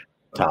let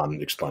Tom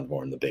explain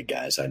more on the big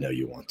guys. I know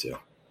you want to.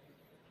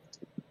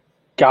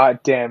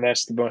 God damn,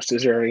 that's the most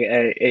deserving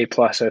A+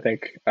 I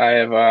think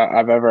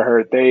I've ever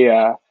heard.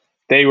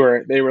 They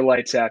were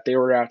lights out. They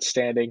were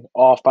outstanding.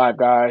 All 5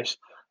 guys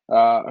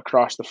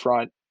across the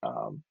front.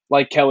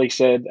 Like Kelly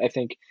said, I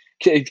think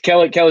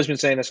Kelly's been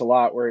saying this a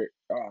lot. Where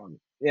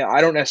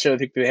I don't necessarily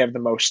think they have the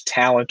most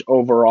talent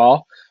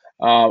overall.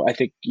 I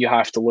think you'll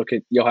have to look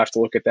at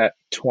that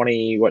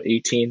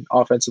 18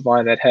 offensive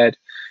line that had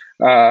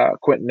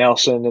Quentin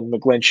Nelson and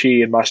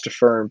McGlinchey and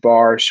Mustipher and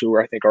Bars, who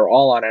I think are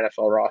all on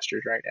NFL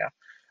rosters right now.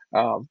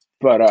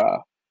 But I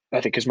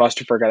think because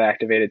Mustipher got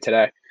activated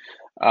today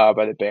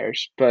by the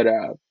Bears. But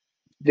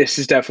this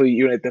is definitely a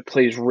unit that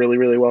plays really,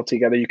 really well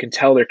together. You can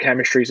tell their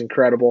chemistry is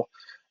incredible.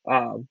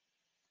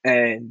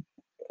 And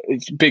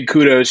it's big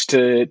kudos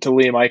to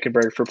Liam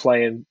Eichenberg for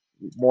playing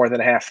more than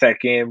half that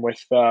game with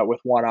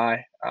one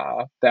eye.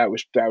 That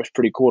was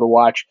pretty cool to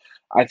watch.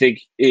 I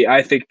think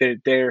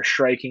that they're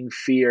striking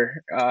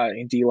fear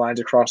in D lines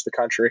across the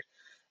country.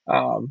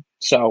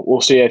 So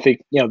we'll see. I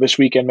think this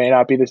weekend may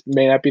not be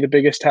the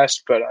biggest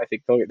test, but I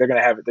think they're going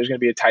to have it. There's going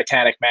to be a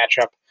titanic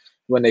matchup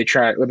when they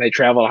travel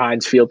to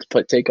Heinz Field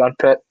to take on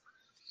Pitt.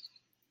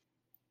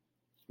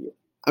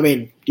 I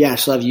mean, yeah,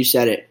 Slev, you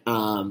said it.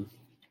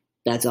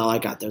 That's all I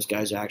got. Those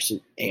guys are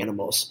actually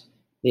animals.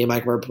 Liam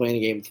Eichenberg playing a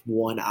game with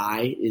one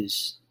eye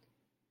is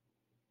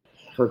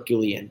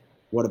Herculean.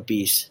 What a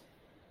beast.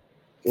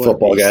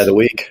 Football guy of the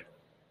week.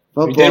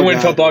 He did win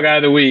football guy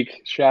of the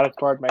week. Shout out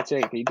to my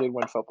take. He did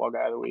win football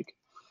guy of the week.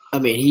 I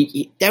mean,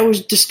 he that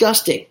was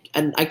disgusting.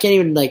 And I can't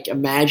even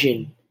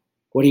imagine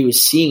what he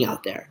was seeing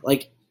out there.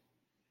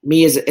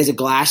 Me as a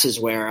glasses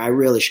wearer, I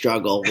really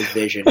struggle with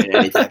vision in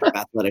any type of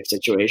athletic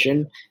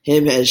situation.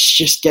 Him as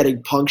just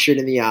getting punctured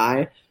in the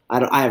eye.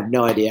 I have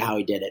no idea how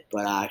he did it,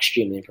 but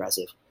extremely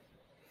impressive.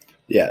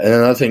 Yeah, and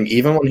another thing,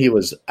 even when he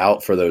was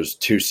out for those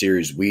 2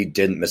 series, we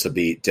didn't miss a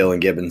beat. Dylan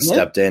Gibbons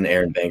stepped in,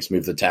 Aaron Banks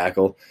moved the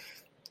tackle.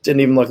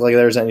 Didn't even look like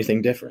there was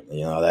anything different.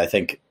 I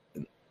think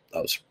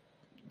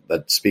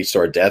that speaks to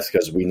our depth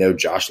because we know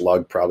Josh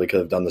Lugg probably could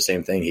have done the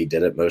same thing. He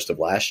did it most of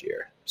last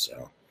year.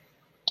 So,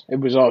 It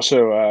was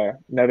also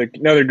another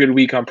good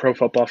week on Pro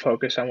Football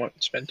Focus. I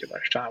won't spend too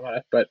much time on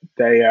it, but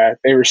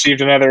they received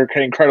another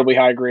incredibly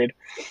high grade.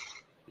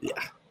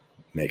 Yeah,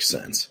 makes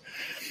sense.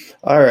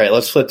 All right,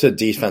 let's flip to the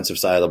defensive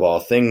side of the ball.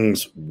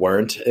 Things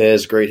weren't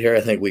as great here.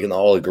 I think we can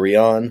all agree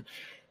on.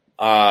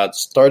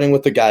 Starting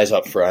with the guys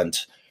up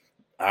front,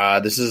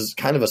 this is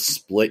kind of a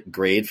split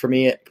grade for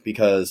me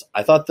because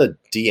I thought the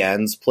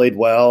DNs played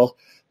well,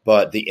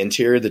 but the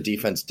interior of the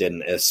defense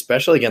didn't,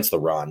 especially against the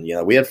run.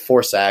 We had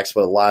 4 sacks,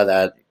 but a lot of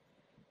that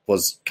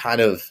was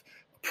kind of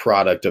a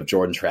product of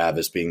Jordan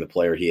Travis being the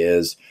player he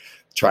is,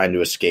 trying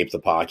to escape the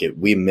pocket.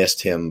 We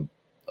missed him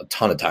a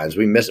ton of times.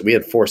 We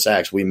had 4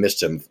 sacks. We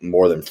missed him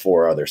more than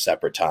 4 other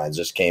separate times.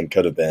 This game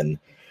could have been,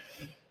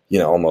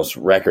 almost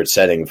record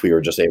setting if we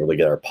were just able to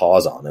get our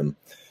paws on him.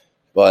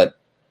 But,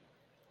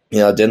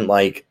 didn't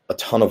like a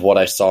ton of what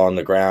I saw on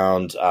the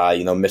ground.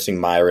 Missing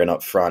Myron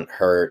up front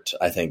hurt,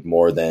 I think,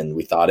 more than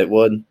we thought it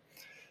would.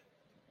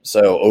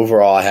 So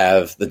overall, I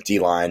have the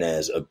D-line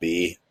as a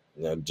B,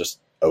 just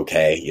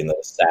okay.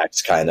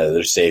 Sacks kind of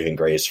their saving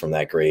grace from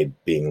that grade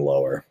being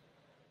lower.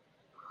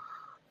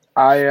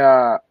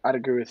 I'd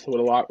agree with a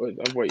lot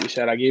of what you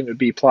said. I gave it a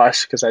B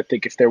plus because I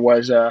think if there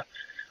was a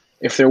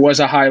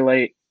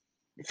highlight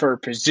for a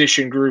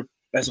position group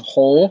as a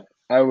whole,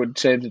 I would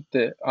say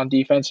that on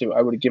defense,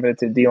 I would have given it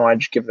to the D-line,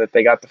 just given that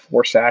they got the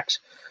 4 sacks.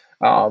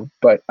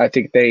 But I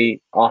think they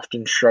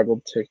often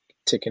struggled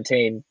to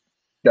contain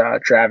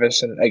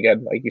Travis, and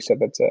again, like you said,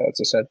 that's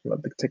a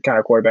sentiment of the kind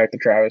of quarterback that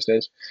Travis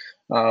is.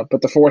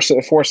 But the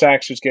four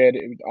sacks was good.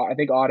 I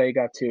think Ade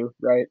got 2,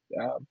 right?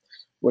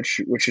 Which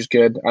is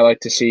good. I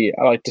like to see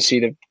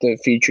the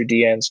featured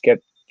DNs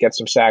get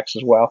some sacks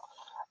as well.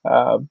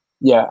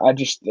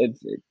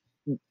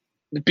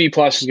 The B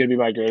plus is going to be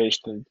my grade. I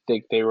just didn't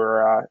think they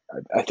were.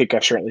 I think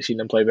I've certainly seen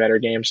them play better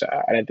games.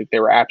 I didn't think they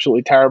were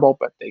absolutely terrible,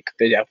 but they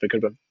definitely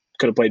could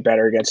have played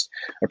better against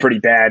a pretty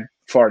bad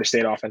Florida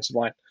State offensive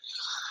line.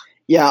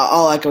 Yeah,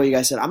 I'll echo what you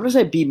guys said. I'm going to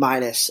say B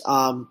minus.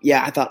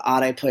 I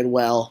thought Ade played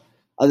well.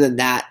 Other than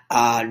that,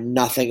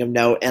 nothing of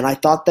note. And I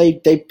thought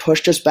they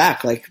pushed us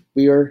back. Like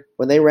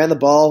when they ran the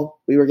ball,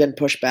 we were getting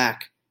pushed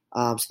back.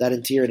 So that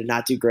interior did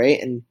not do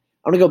great. And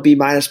I'm going to go B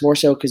minus more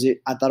so because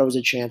I thought it was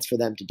a chance for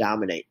them to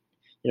dominate.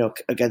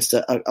 Against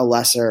a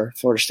lesser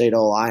Florida State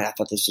O-line, I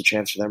thought this was a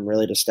chance for them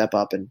really to step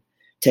up and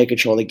take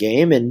control of the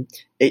game. And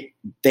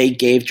they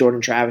gave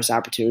Jordan Travis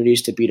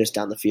opportunities to beat us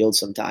down the field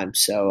sometimes.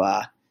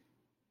 So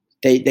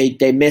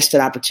they missed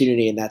an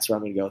opportunity, and that's where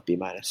I'm going to go with B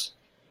minus.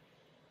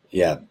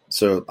 Yeah,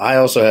 so I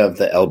also have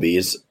the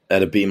LBs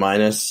at a B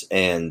minus,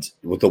 and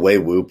with the way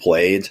Wu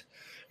played,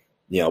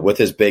 with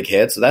his big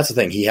hits, that's the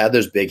thing. He had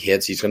those big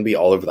hits. He's going to be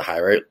all over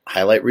the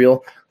highlight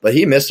reel, but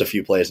he missed a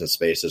few plays in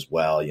space as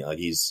well.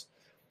 He's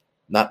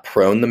not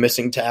prone to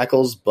missing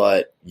tackles,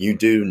 but you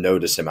do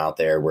notice him out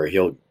there where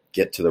he'll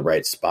get to the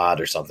right spot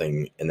or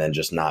something and then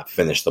just not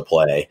finish the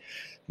play.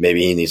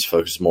 Maybe he needs to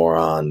focus more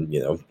on,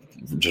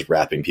 just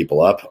wrapping people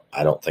up.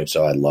 I don't think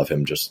so. I love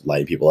him just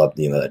lighting people up.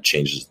 That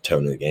changes the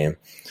tone of the game.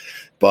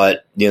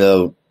 But,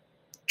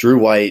 Drew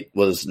White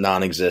was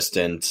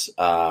non-existent.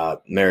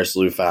 Maris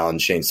Lufau and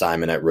Shane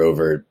Simon at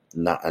Rover,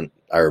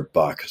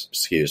 Buck,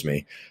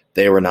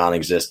 they were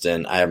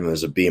non-existent. I have him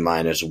as a B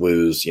minus.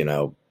 Wu's,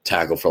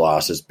 tackle for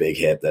losses, big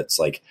hit. That's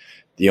like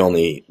the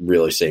only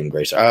really saving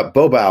grace.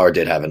 Bo Bauer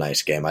did have a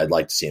nice game. I'd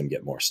like to see him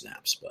get more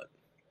snaps, but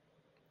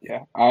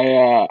yeah,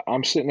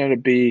 I'm sitting at a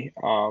B.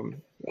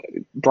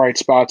 Bright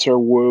spots are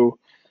Wu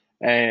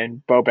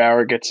and Bo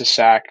Bauer gets a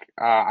sack.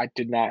 I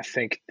did not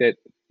think that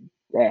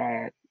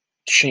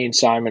Shane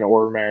Simon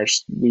or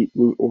Maris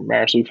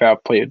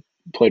Lufau played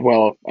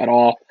well at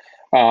all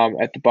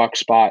at the Buck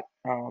spot.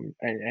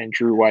 And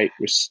Drew White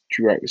was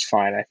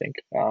fine. I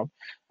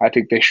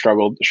think they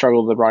struggled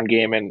the run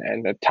game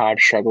and at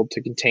times struggled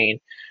to contain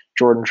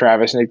Jordan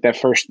Travis. I think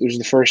it was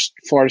the first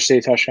Florida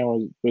State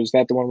touchdown. Was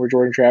that the one where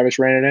Jordan Travis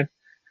ran it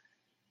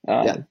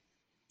in?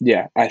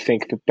 Yeah. I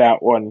think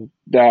that one.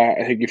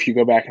 I think if you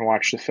go back and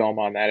watch the film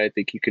on that, I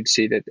think you could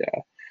see that.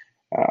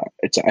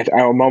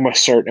 I'm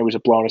almost certain it was a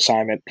blown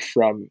assignment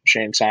from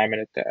Shane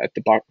Simon at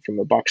the Buck from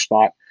the Buck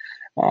spot.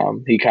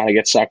 He kind of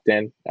gets sucked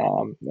in,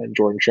 and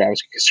Jordan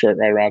Travis gets skirt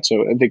right around.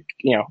 So I think,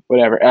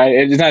 whatever.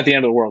 It's not the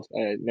end of the world.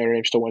 Notre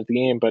Dame still wins the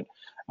game, but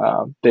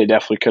they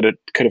definitely could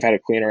have had a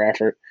cleaner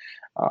effort.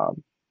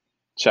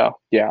 So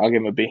yeah, I'll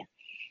give him a B.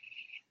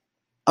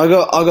 I'll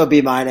go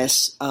B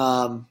minus.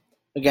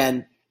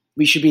 Again,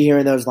 we should be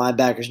hearing those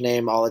linebackers'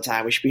 name all the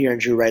time. We should be hearing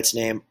Drew Wright's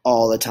name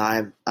all the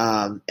time.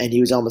 And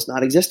he was almost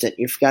non-existent.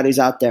 You forgot he's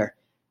out there.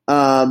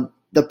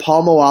 The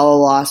Paul Moala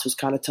loss was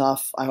kind of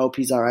tough. I hope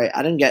he's all right.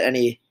 I didn't get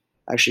any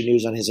actually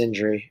news on his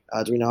injury.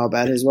 Do we know how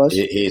bad his was?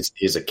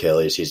 He's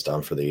Achilles. He's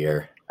done for the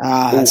year.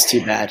 That's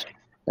too bad.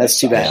 That's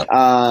too bad.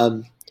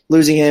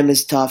 Losing him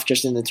is tough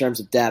just in the terms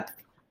of depth.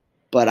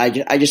 But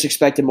I just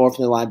expected more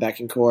from the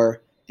linebacking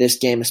core this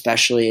game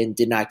especially and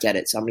did not get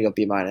it. So I'm going to go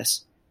B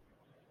minus.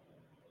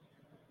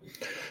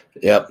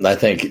 Yep, I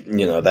think,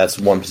 that's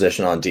one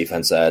position on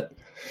defense that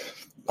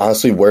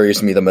honestly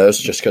worries me the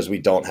most just because we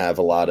don't have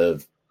a lot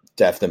of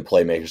definite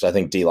playmakers. I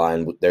think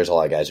D-line, there's a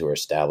lot of guys who are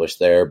established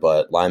there,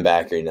 but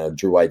linebacker,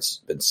 Drew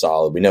White's been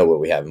solid. We know what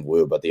we have in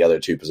Wu, but the other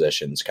two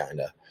positions kind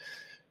of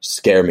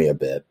scare me a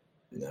bit,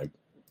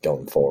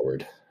 going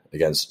forward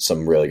against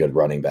some really good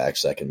running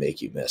backs that can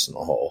make you miss in the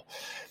hole.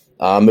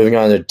 Moving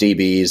on to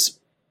DBs.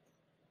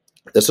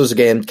 This was a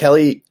game,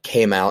 Kelly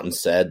came out and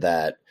said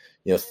that,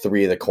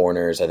 three of the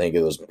corners, I think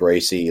it was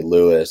Bracey,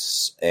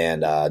 Lewis,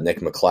 and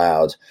Nick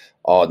McLeod,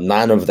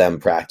 none of them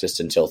practiced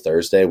until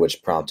Thursday,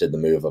 which prompted the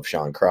move of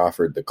Sean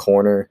Crawford, the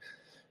corner.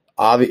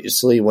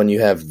 Obviously, when you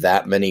have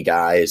that many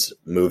guys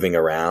moving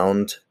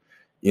around,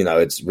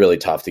 it's really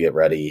tough to get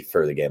ready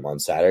for the game on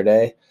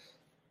Saturday.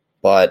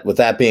 But with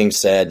that being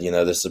said,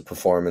 this is a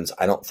performance.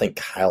 I don't think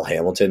Kyle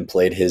Hamilton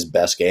played his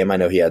best game. I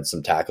know he had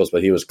some tackles,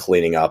 but he was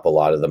cleaning up a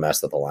lot of the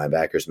mess that the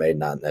linebackers made,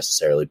 not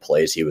necessarily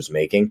plays he was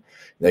making.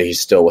 He's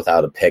still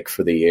without a pick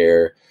for the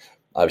year.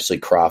 Obviously,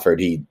 Crawford,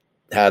 he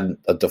had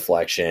a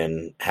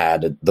deflection,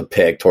 had the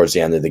pick towards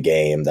the end of the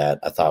game that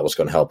I thought was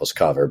going to help us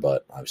cover,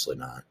 but obviously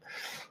not.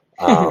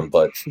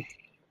 But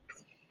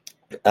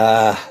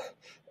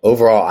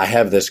overall, I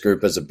have this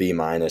group as a B-.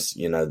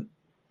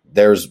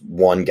 There's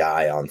one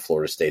guy on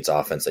Florida State's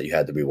offense that you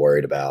had to be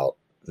worried about,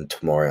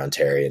 Tamorrion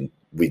Terry, and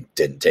we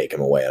didn't take him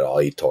away at all.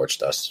 He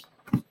torched us.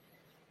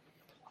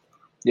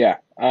 Yeah,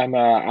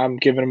 I'm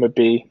giving him a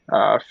B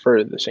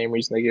for the same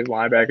reason they give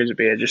linebackers a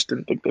B. I just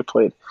didn't think they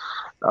played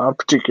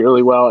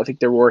particularly well. I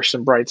think there were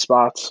some bright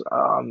spots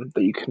that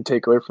you can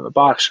take away from the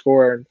box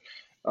score, and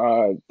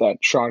that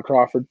Sean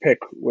Crawford pick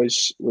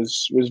was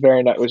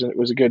very nice.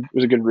 Was a good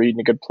read and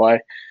a good play.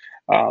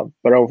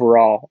 But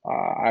overall,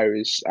 I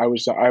was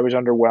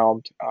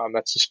underwhelmed.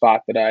 That's the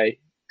spot that I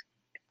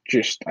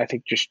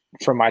think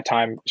from my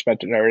time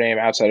spent at Notre Dame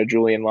outside of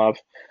Julian Love,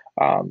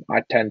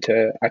 I tend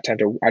to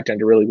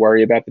really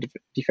worry about the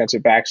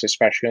defensive backs,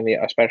 especially in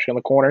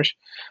the corners.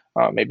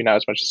 Maybe not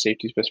as much as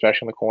safeties, but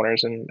especially in the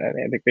corners. And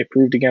I think they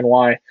proved again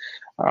why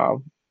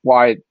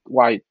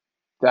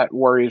that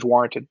worry is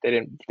warranted.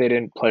 They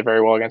didn't play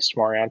very well against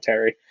Tamorrion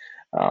Terry,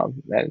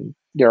 and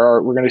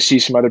we're going to see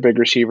some other big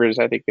receivers.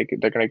 I think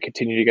they're going to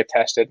continue to get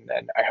tested,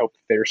 and I hope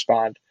they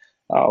respond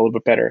a little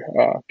bit better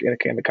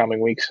in the coming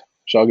weeks.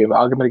 So I'm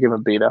going to give him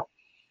a B though.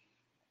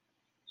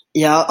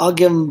 Yeah, I'll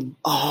give him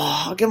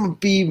a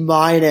B-.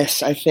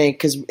 I think,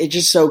 because it's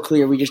just so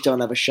clear we just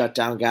don't have a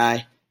shutdown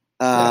guy,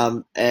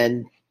 and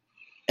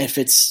if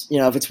it's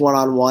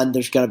 1-on-1,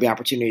 there's going to be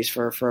opportunities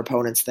for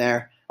opponents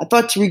there. I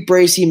thought Tariq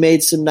Bracey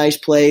made some nice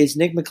plays.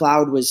 Nick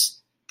McLeod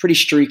was pretty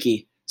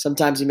streaky.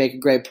 Sometimes he'd make a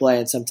great play,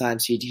 and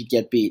sometimes he'd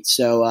get beat.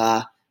 So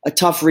a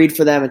tough read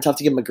for them and tough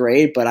to give him a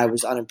grade, but I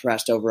was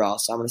unimpressed overall.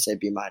 So I'm going to say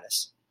B-.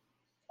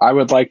 I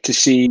would like to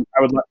see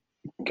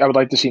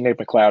Nick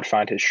McLeod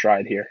find his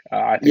stride here.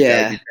 I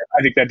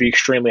think that'd be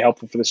extremely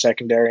helpful for the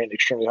secondary and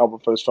extremely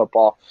helpful for this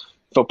football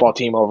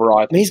team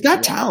overall. He's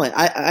got talent.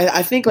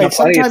 I think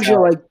sometimes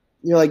you're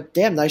like,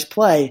 damn, nice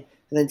play,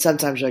 and then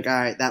sometimes you're like, all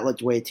right, that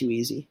looked way too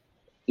easy.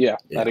 Yeah,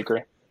 I'd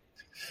agree.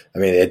 I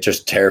mean, it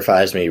just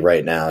terrifies me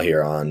right now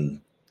here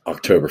on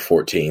October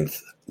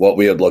 14th, what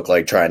we would look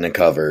like trying to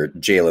cover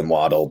Jalen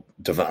Waddle,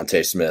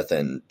 Devontae Smith,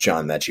 and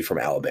John Mechie from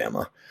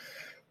Alabama.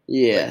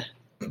 Yeah.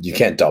 You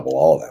can't double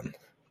all of them.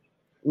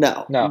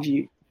 No.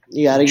 You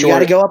got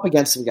to go up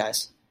against some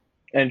guys.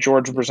 And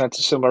Georgia presents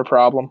a similar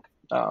problem.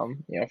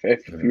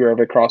 If you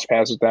ever cross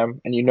paths with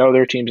them, and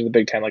there are teams in the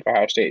Big Ten like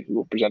Ohio State who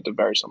will present a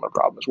very similar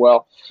problem as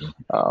well.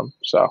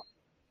 So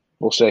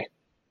we'll see.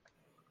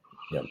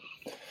 Yep.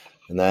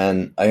 And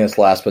then, I guess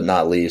last but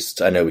not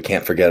least, I know we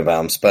can't forget about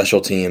them, special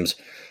teams.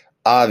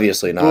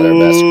 Obviously not our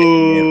best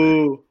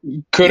game.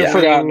 Could have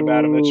forgotten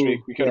about them this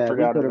week. We could have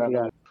forgotten about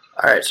them.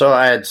 All right, so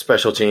I had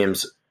special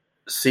teams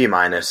C-.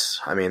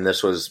 I mean,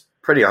 this was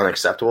pretty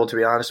unacceptable, to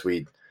be honest.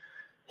 We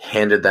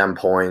handed them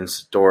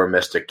points. Dora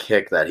missed a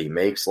kick that he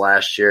makes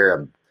last year.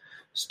 I'm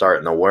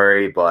starting to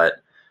worry,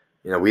 but,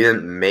 we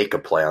didn't make a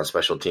play on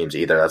special teams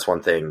either. That's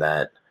one thing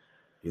that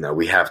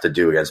we have to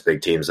do against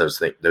big teams.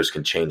 Those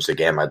can change the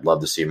game. I'd love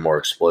to see more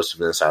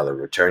explosiveness out of the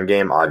return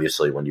game.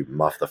 Obviously, when you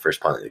muff the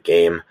first punt of the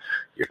game,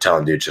 you're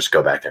telling dudes just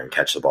go back there and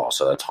catch the ball,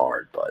 so that's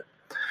hard. But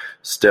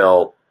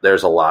still,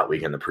 there's a lot we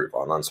can improve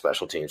on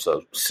special teams.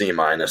 So C-,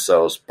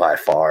 so is by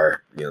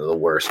far the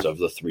worst of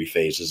the three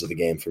phases of the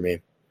game for me.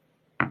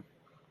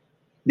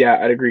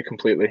 Yeah, I'd agree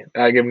completely.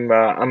 I'm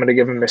going to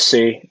give him a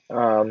C.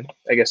 I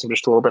guess I'm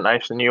just a little bit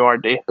nicer than you are,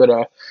 D.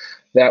 But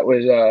that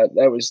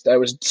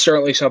was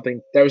certainly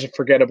something. That was a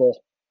forgettable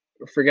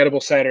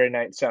Saturday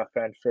night in South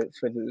Bend for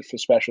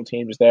special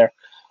teams there.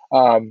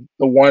 The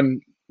one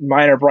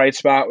minor bright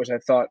spot was I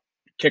thought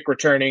kick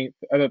returns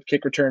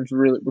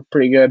were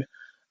pretty good.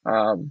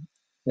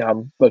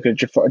 Look at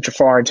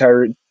Jafar and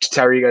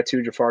Tyree got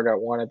 2, Jafar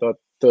got 1. I thought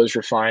those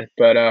were fine,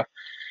 but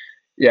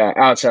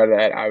outside of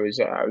that, I was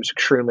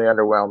extremely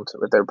underwhelmed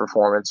with their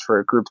performance for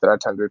a group that I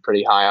tend to be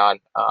pretty high on.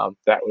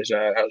 That was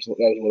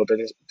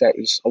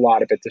a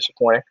lot of it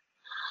disappointing.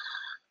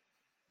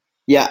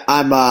 Yeah,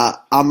 I'm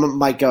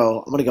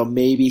gonna go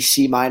maybe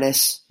C-,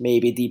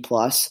 maybe D+.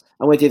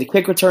 I'm with you. The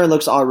quick return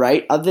looks all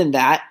right. Other than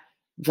that,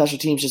 Special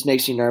teams just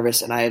makes me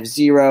nervous, and I have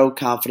zero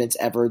confidence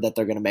ever that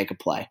they're going to make a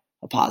play,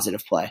 a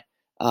positive play.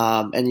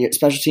 And your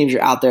special teams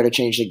are out there to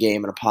change the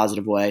game in a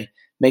positive way,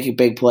 make a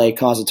big play,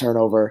 cause a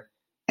turnover,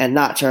 and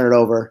not turn it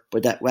over.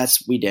 But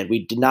that's we did.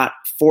 We did not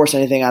force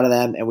anything out of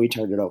them, and we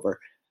turned it over.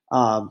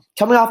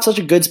 Coming off such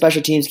a good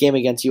special teams game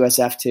against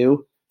USF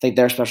too, I think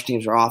their special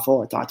teams are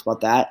awful. I talked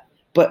about that.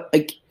 But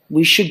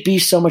we should be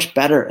so much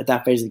better at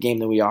that phase of the game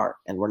than we are,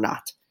 and we're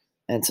not.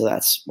 And so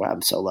that's why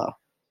I'm so low.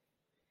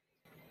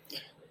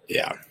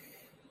 Yeah,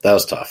 that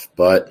was tough.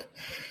 But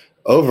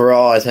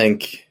overall, I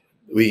think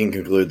we can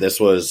conclude this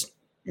was,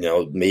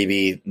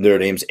 maybe Notre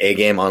Dame's A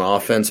game on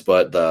offense,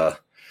 but the,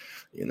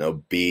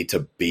 B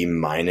to B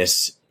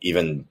minus,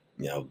 even,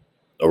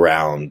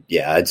 around,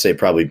 I'd say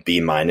probably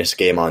B minus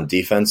game on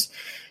defense.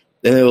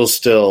 And it was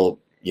still,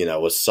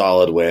 a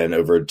solid win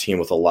over a team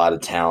with a lot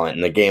of talent.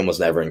 And the game was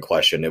never in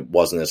question. It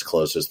wasn't as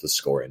close as the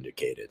score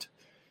indicated.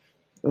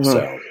 Mm-hmm.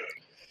 So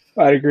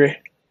I'd agree.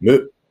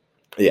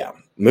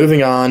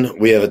 Moving on,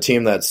 we have a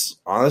team that's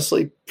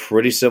honestly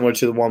pretty similar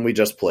to the one we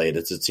just played.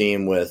 It's a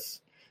team with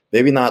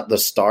maybe not the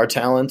star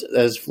talent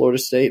as Florida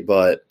State,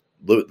 but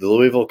the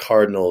Louisville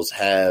Cardinals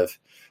have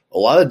a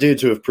lot of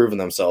dudes who have proven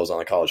themselves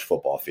on a college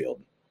football field.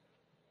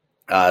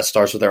 It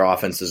starts with their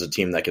offense as a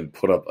team that can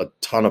put up a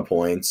ton of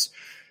points.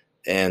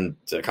 And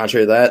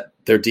contrary to that,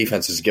 their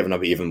defense has given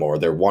up even more.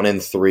 They're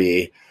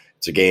 1-3.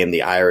 It's a game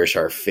the Irish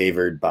are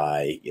favored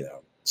by,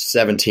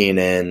 17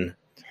 in.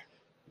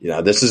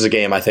 This is a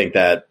game I think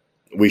that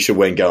we should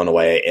win going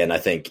away, and I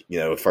think,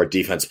 if our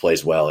defense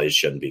plays well, it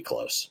shouldn't be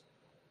close.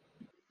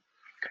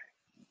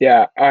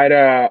 Yeah,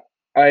 I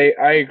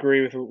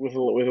agree with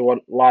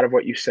a lot of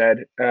what you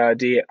said,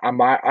 D.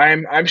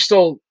 I'm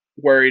still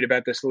worried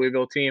about this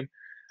Louisville team.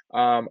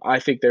 I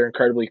think they're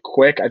incredibly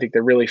quick. I think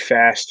they're really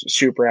fast,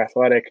 super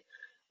athletic,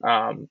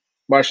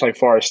 much like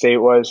Florida State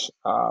was.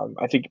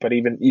 I think, but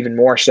even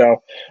more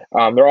so.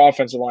 Their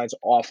offensive line's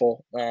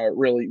awful,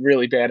 really,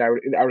 really bad. I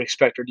would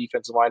expect their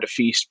defensive line to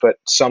feast, but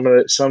some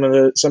of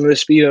the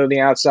speed on the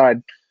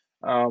outside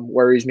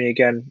worries me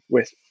again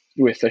with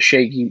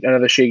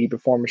another shaky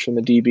performance from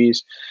the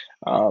DBs.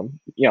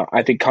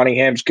 I think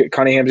Cunningham's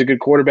a good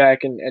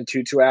quarterback, and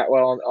Tutu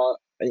Atwell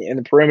in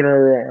the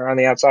perimeter or on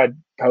the outside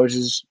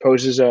poses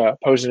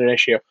an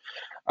issue.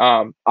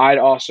 I'd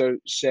also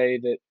say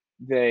that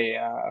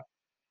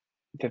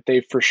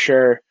they for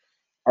sure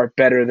are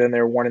better than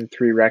their 1-3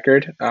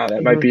 record.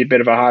 That might be a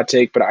bit of a hot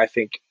take, but I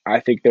think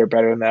they're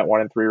better than that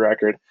 1-3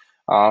 record,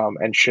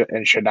 and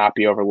should not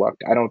be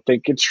overlooked. I don't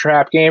think it's a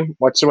trap game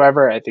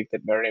whatsoever. I think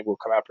that Notre Dame will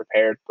come out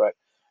prepared, but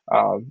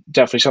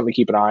definitely something to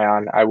keep an eye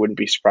on. I wouldn't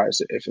be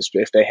surprised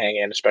if they hang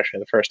in, especially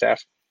in the first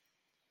half.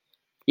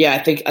 Yeah, I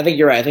think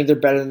you're right. I think they're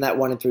better than that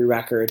 1-3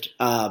 record.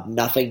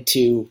 Nothing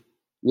to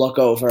look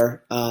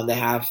over. They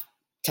have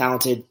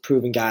talented,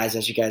 proven guys,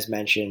 as you guys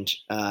mentioned.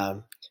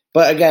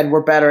 But again,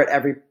 we're better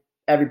at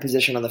every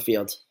position on the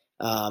field.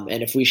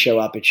 And if we show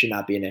up, it should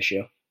not be an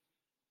issue.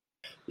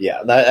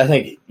 Yeah, I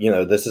think,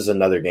 this is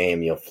another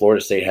game.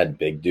 Florida State had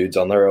big dudes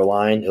on their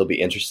O-line. It'll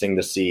be interesting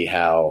to see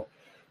how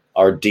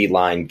our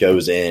D-line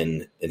goes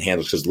in and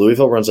handles, because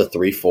Louisville runs a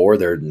 3-4.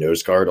 Their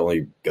nose guard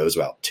only goes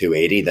about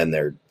 280. Then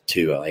their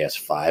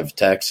 5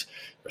 techs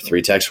or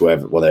 3 techs,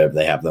 whatever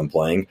they have them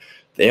playing,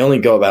 they only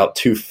go about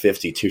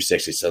 250,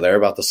 260. So they're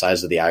about the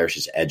size of the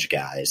Irish's edge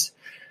guys.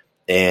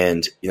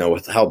 And,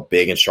 with how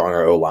big and strong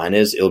our O-line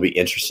is, it'll be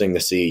interesting to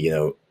see,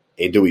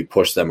 do we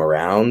push them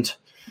around,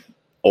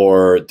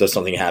 or does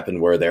something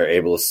happen where they're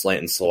able to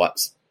slant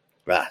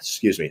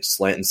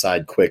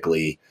inside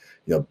quickly,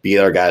 beat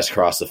our guys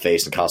across the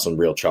face and cause some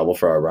real trouble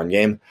for our run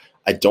game.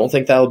 I don't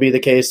think that'll be the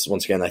case.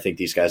 Once again, I think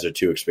these guys are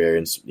too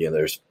experienced.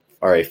 There's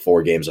already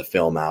 4 games of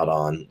film out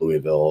on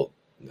Louisville.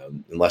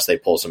 Unless they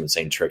pull some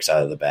insane tricks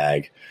out of the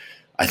bag,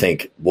 I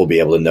think we'll be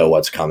able to know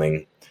what's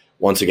coming.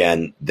 Once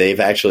again, they've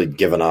actually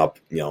given up,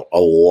 a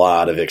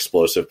lot of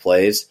explosive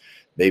plays.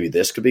 Maybe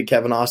this could be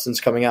Kevin Austin's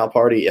coming out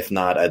party. If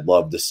not, I'd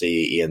love to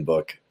see Ian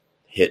Book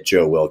hit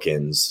Joe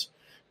Wilkins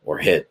or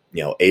hit,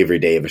 Avery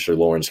Davis or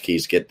Lawrence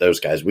Keys, get those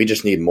guys. We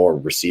just need more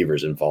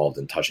receivers involved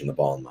in touching the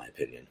ball, in my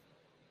opinion.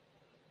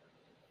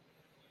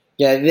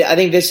 Yeah, I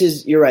think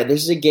you're right.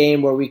 This is a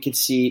game where we could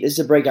see, this is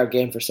a breakout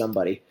game for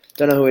somebody.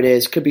 Don't know who it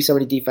is. Could be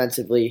somebody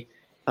defensively.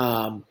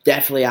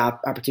 Definitely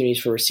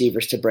opportunities for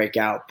receivers to break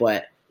out,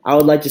 but I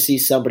would like to see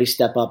somebody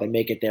step up and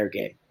make it their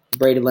game.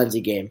 Braden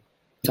Lenzy game,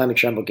 Tommy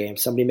Tremble game.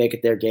 Somebody make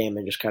it their game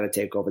and just kind of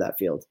take over that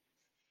field.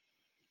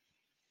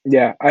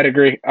 Yeah, I'd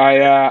agree.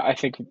 I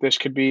think that this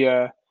could be.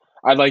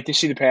 I'd like to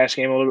see the pass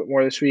game a little bit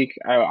more this week.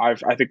 I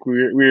think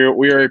we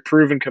are a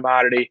proven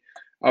commodity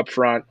up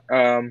front,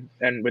 and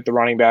with the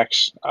running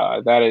backs,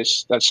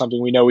 that's something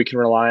we know we can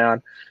rely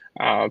on.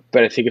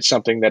 But I think it's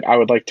something that I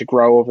would like to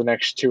grow over the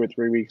next 2 or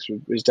 3 weeks.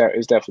 Is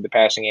definitely the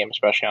passing game,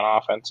 especially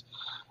on offense.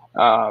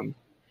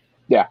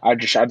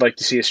 I'd like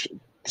to see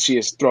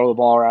us throw the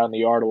ball around the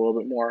yard a little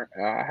bit more,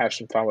 have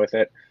some fun with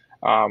it.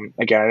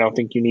 Again, I don't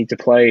think you need to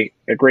play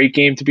a great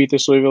game to beat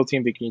this Louisville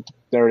team. I think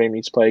Notre Dame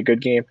needs to play a good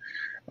game.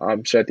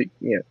 So I think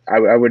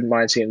I wouldn't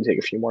mind seeing them take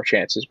a few more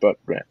chances, but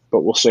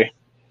we'll see.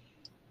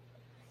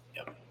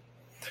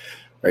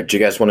 right, do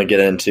you guys want to get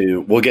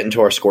into – we'll get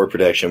into our score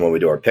prediction when we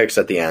do our picks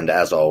at the end,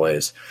 as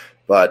always.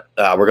 But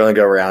we're going to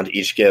go around,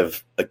 each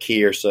give a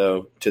key or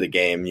so to the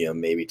game,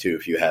 maybe two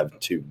if you have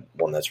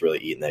one that's really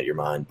eating at your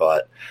mind.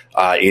 But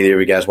either of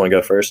you guys want to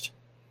go first?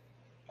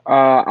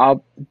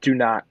 I'll do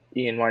not.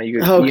 Ian, why don't you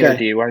go? Okay. Ian or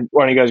D,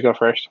 why don't you guys go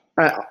first?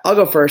 All right, I'll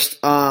go first.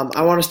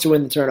 I want us to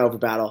win the turnover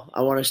battle.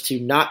 I want us to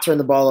not turn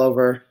the ball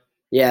over.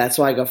 Yeah, that's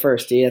why I go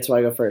first, D. That's why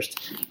I go first.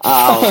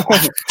 I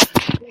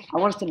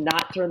want us to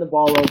not turn the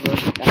ball over.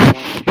 And I want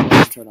us to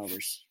win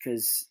turnovers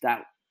because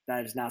that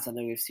is not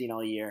something we've seen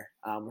all year.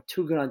 We're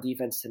too good on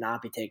defense to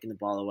not be taking the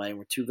ball away.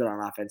 We're too good on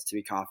offense to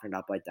be confident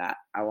up like that.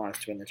 I want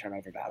us to win the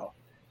turnover battle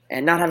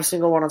and not have a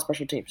single one on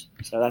special teams.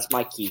 So that's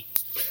my key.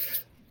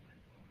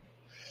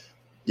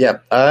 Yeah,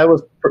 I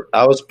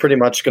was pretty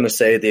much going to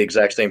say the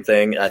exact same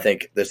thing. I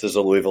think this is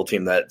a Louisville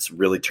team that's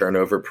really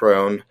turnover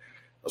prone.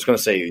 I was going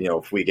to say,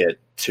 if we get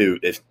two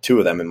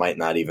of them, it might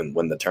not even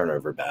win the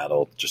turnover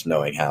battle, just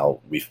knowing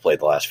how we've played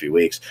the last few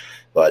weeks.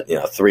 But,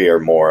 3 or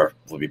more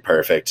would be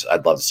perfect.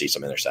 I'd love to see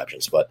some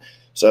interceptions. But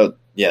so,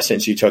 yeah,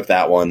 since you took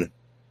that one,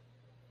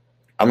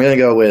 I'm going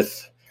to go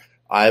with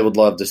I would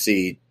love to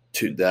see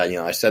that.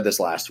 I said this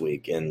last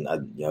week, and,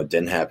 it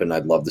didn't happen.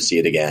 I'd love to see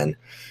it again.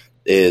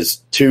 Is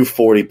 2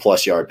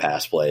 40-plus yard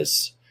pass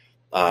plays.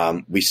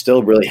 We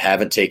still really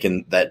haven't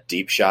taken that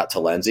deep shot to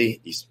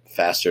Lindsey. He's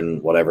faster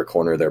than whatever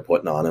corner they're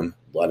putting on him.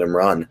 Let him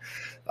run.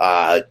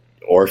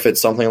 Or if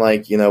it's something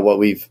like, what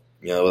we've,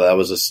 that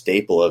was a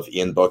staple of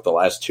Ian Book the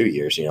last 2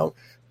 years,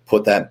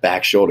 put that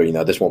back shoulder.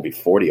 This won't be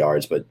 40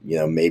 yards, but,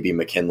 maybe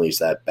McKinley's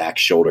that back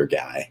shoulder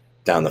guy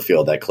down the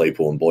field that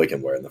Claypool and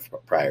Boykin were in the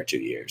prior 2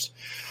 years.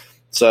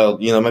 So,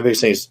 my biggest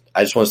thing is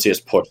I just want to see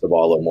us push the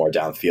ball a little more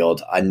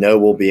downfield. I know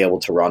we'll be able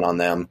to run on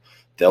them.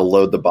 They'll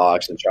load the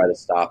box and try to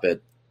stop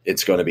it.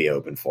 It's going to be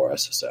open for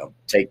us. So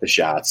take the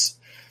shots.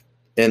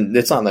 And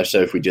it's not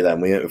necessarily if we do that.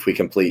 If we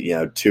complete,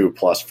 2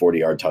 plus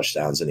 40-yard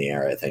touchdowns in the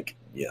air, I think,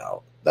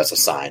 that's a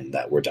sign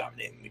that we're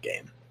dominating the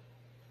game.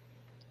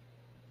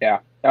 Yeah.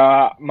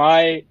 What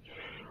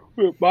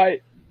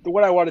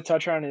I want to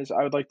touch on is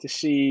I would like to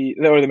see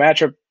the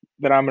matchup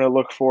that I'm going to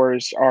look for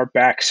is our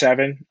back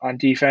seven on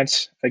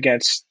defense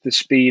against the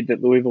speed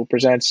that Louisville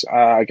presents.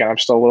 Again, I'm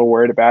still a little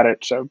worried about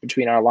it. So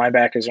between our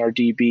linebackers and our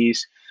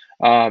DBs,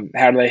 how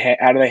do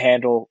they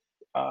handle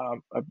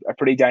a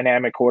pretty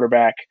dynamic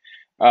quarterback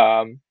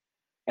and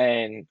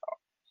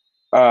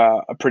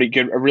a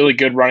really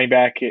good running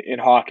back in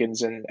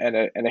Hawkins and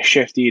a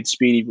shifty and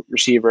speedy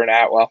receiver in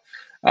Atwell.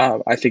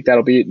 I think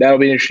that'll be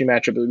an interesting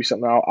matchup. It'll be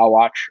something I'll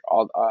watch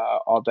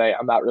all day.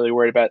 I'm not really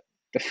worried about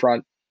the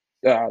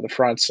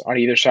fronts on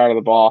either side of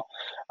the ball.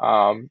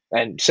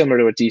 And similar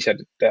to what D said,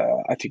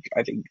 I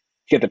think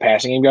get the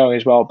passing game going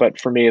as well. But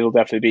for me, it'll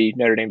definitely be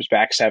Notre Dame's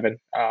back seven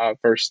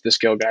versus the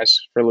skill guys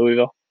for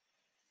Louisville.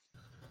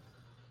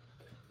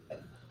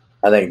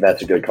 I think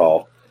that's a good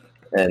call.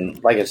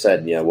 And like I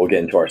said, we'll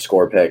get into our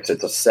score picks.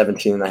 It's a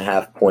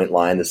 17.5-point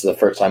line. This is the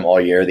first time all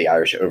year the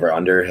Irish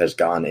over-under has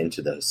gone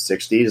into the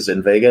 60s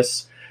in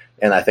Vegas.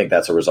 And I think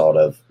that's a result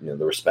of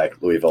the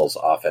respect Louisville's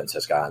offense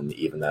has gotten,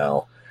 even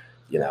though,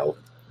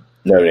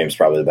 Notre Dame's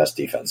probably the best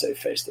defense they've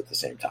faced at the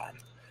same time.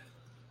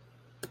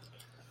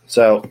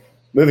 So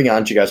moving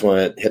on, do you guys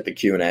want to hit the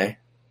Q&A?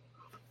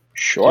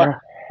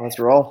 Sure. Let's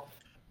roll.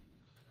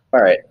 All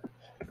right.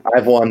 I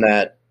have one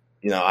that,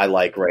 I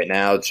like right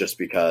now. It's just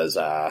because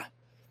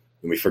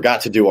we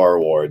forgot to do our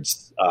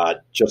awards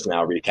just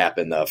now,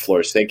 recapping the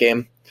Florida State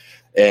game.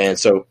 And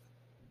so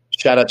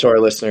shout out to our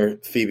listener,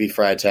 Phoebe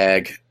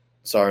Freitag.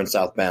 Saw her in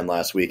South Bend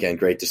last weekend.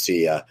 Great to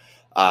see you.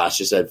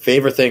 She said,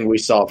 favorite thing we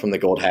saw from the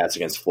Gold Hats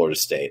against Florida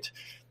State.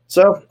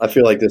 So I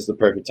feel like this is the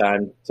perfect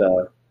time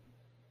to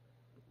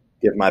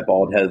give my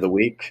bald head of the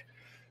week.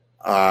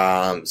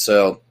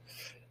 So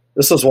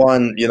this was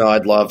one,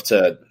 I'd love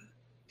to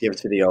give it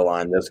to the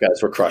O-line. Those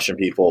guys were crushing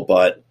people,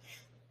 but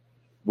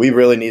we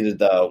really needed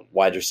the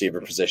wide receiver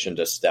position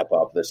to step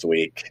up this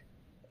week,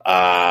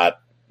 in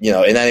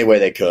any way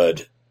they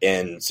could.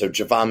 And so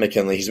Javon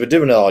McKinley, he's been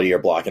doing it all year,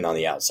 blocking on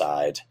the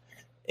outside.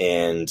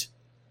 And,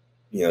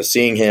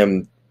 seeing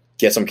him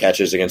get some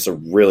catches against a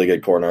really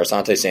good corner.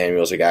 Asante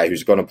Samuel's a guy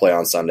who's going to play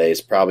on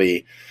Sundays,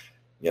 probably,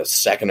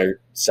 second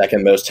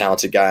most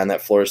talented guy on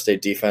that Florida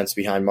State defense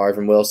behind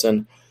Marvin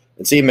Wilson.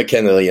 And seeing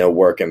McKinley,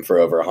 working for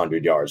over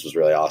 100 yards was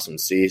really awesome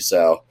to see.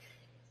 So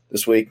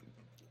this week,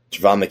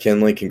 Javon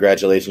McKinley,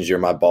 congratulations. You're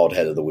my bald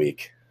head of the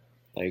week.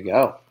 There you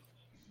go.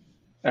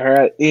 All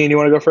right. Ian, you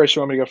want to go first?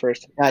 You want me to go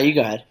first? Yeah, you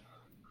go ahead.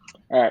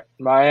 All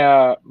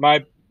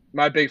right.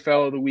 My big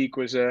fellow of the week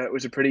was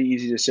a pretty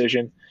easy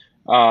decision.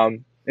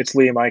 It's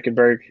Liam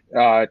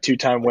Eichenberg,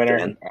 two-time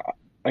winner.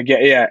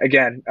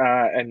 Again.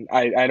 And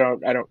I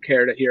don't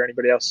care to hear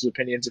anybody else's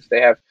opinions if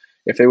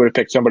they would have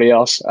picked somebody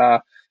else.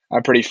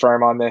 I'm pretty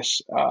firm on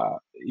this.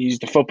 He's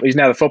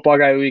now the football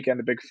guy of the week and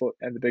the big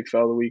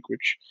fellow of the week,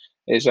 which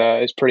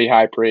is pretty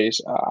high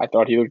praise. I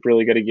thought he looked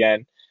really good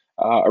again.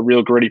 A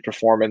real gritty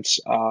performance,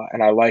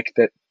 and I like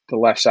that the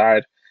left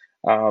side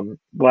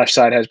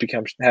has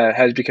become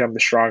the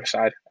strong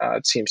side.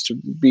 It seems to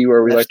be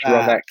where we like to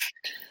run that.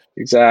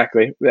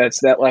 Exactly.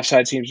 That left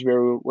side seems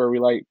where we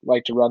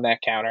like to run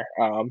that counter.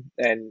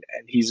 And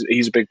he's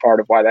a big part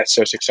of why that's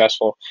so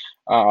successful.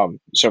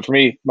 So for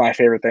me, my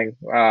favorite thing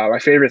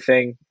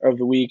of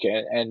the week,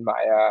 and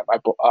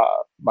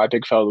my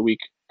big fellow of the week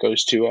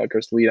goes to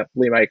Liam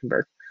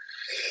Eichenberg.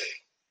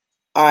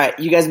 All right,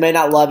 you guys may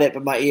not love it,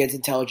 but my Ian's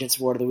Intelligence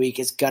Award of the Week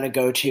is going to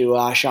go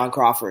to Sean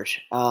Crawford,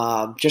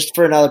 just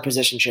for another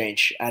position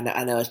change. I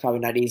know it's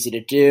probably not easy to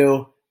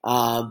do,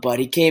 but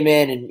he came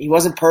in and he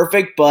wasn't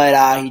perfect,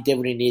 but he did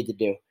what he needed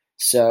to do.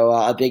 So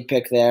a big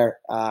pick there,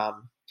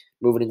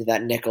 moving into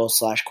that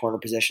nickel/corner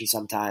position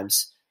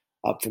sometimes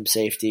up from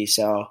safety.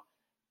 So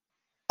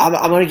I'm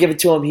going to give it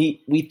to him.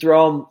 We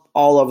throw him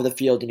all over the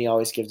field, and he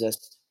always gives us,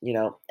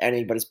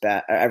 anything but his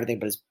bat, or everything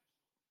but his,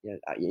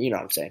 you know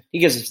what I'm saying. He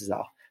gives us his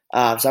all.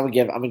 So I'm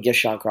gonna give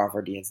Sean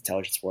Crawford the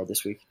Intelligence Award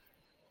this week.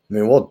 I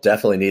mean, we'll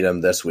definitely need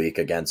him this week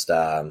against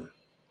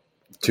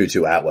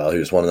Tutu Atwell,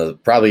 who's one of the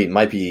probably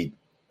might be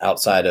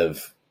outside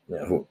of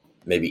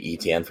maybe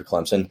ETN for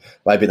Clemson,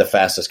 might be the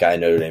fastest guy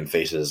Notre Dame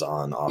faces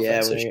on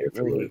offense this year.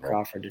 We need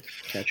Crawford to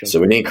catch him.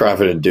 So we need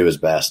Crawford to do his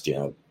best.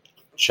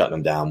 Shutting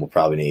him down. We'll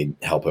probably need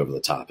help over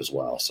the top as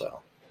well. So,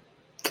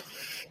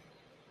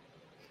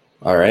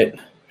 all right,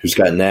 who's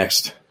got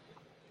next?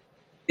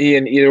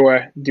 Ian, either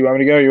way, do you want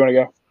me to go? Or you want to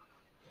go?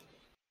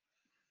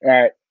 All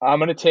right, I'm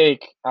gonna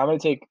take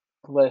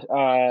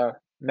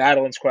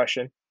Madeline's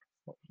question.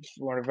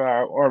 One of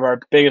our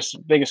biggest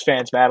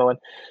fans, Madeline.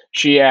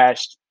 She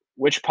asked,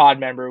 "Which pod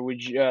member would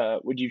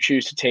you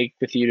choose to take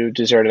with you to a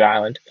deserted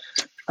island?"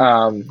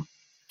 I'm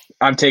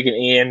taking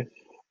Ian.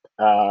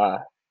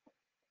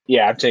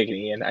 Yeah, I'm taking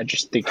Ian. I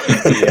just think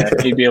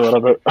he'd be a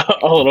little bit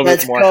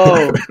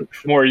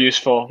more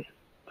useful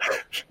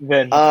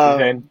than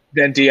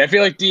D. I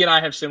feel like D and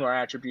I have similar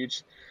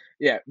attributes.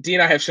 Yeah, D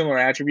and I have similar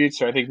attributes,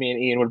 so I think me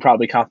and Ian would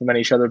probably complement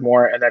each other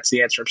more, and that's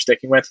the answer I'm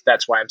sticking with.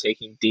 That's why I'm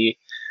taking D.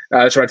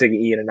 That's why I'm taking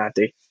Ian and not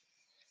D.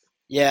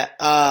 Yeah,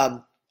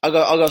 I'll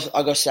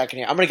go second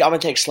here. I'm gonna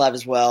take Slev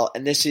as well,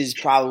 and this is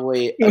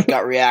probably a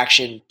gut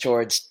reaction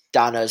towards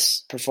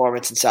Donna's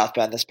performance in South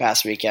Bend this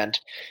past weekend.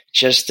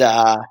 Just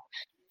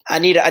I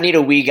need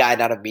a we guy,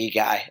 not a me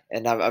guy,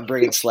 and I'm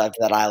bringing Slev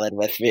to that island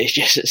with me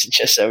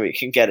just so we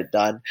can get it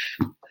done.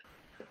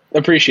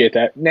 Appreciate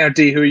that. Now,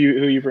 D, who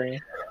you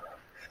bringing?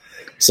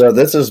 So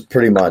this is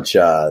pretty much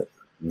the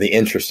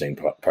interesting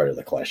part of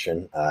the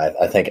question.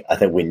 I think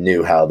we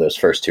knew how those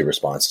first two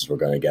responses were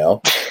going to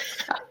go.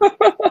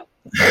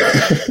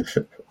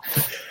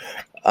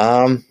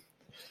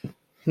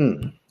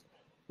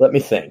 Let me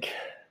think.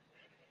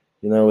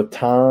 With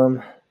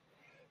Tom,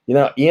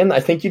 Ian, I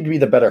think you'd be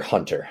the better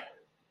hunter.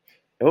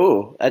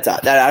 Oh, I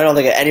don't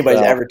think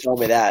anybody's ever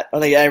told me that. I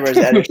don't think anybody's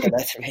ever said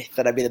that to me,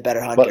 that I'd be the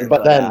better hunter.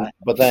 But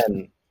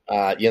then,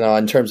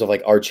 in terms of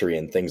like archery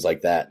and things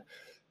like that.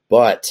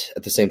 But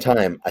at the same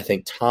time, I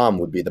think Tom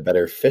would be the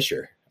better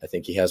fisher. I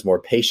think he has more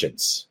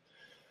patience.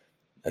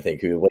 I think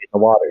he would wait in the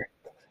water.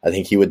 I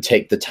think he would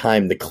take the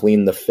time to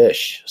clean the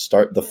fish,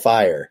 start the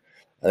fire.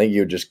 I think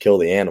you would just kill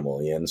the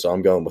animal, Ian. So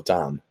I'm going with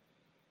Tom.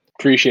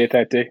 Appreciate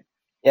that, D.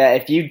 Yeah,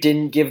 if you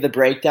didn't give the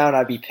breakdown,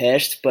 I'd be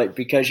pissed. But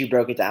because you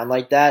broke it down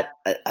like that,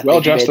 I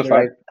well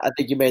justified. I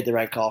think you made the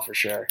right call for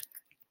sure.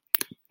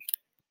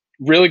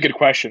 Really good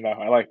question, though.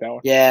 I like that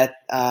one. Yeah,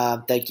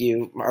 thank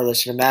you, our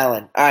listener,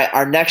 Madeline. All right,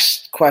 our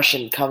next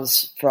question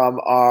comes from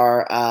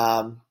our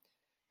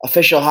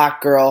official hot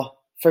girl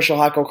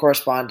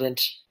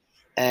correspondent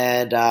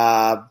and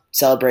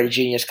celebrated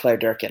genius, Claire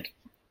Durkin.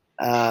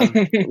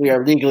 We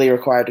are legally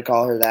required to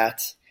call her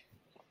that.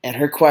 And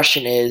her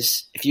question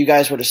is, if you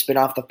guys were to spin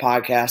off the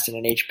podcast in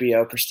an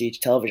HBO prestige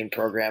television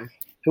program,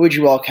 who would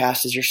you all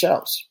cast as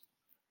yourselves?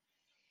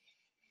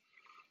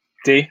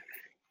 D?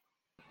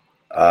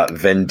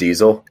 Vin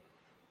Diesel.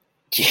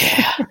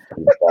 Yeah.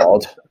 He's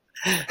bald.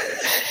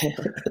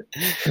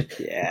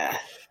 Yeah.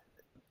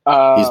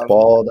 He's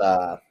bald.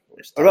 What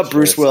about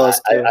Bruce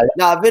Willis, too?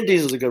 Vin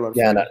Diesel's a good one.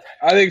 Yeah, no.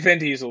 I think Vin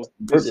Diesel.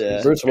 Bruce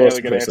Willis.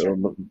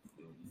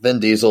 Vin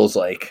Diesel's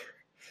like,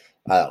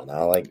 I don't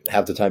know, like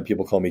half the time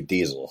people call me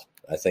Diesel.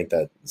 I think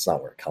that it's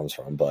not where it comes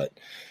from, but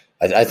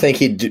I think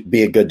he'd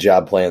be a good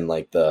job playing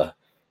like the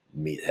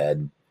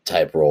meathead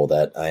type role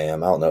that I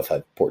am. I don't know if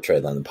I've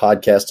portrayed that on the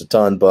podcast a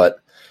ton, but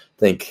I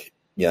think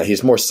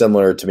he's more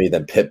similar to me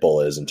than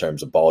Pitbull is in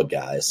terms of bald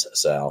guys.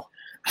 So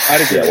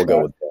we'll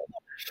go with that.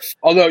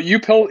 Although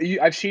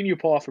I've seen you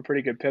pull off a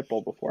pretty good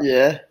Pitbull before.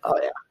 Yeah. Oh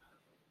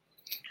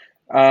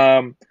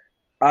yeah.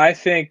 I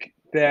think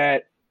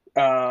that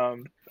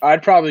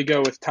I'd probably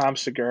go with Tom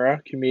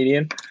Segura,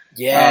 comedian.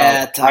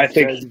 Yeah, Tom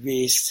Segura's a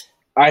beast.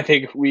 I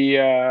think we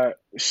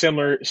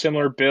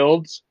similar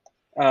builds,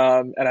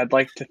 and I'd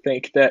like to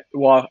think that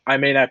while I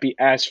may not be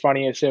as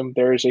funny as him,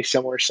 there is a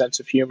similar sense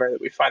of humor that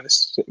we find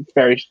this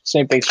very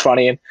same thing's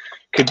funny and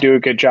could do a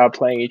good job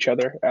playing each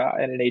other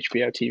in an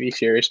HBO TV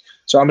series.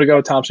 So I'm gonna go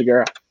with Tom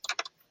Segura.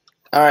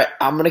 All right,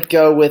 I'm gonna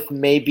go with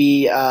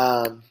maybe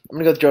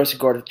Joseph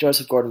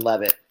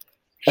Gordon-Levitt.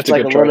 That's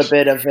like a good choice. Little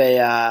bit of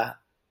a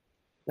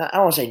I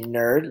don't want to say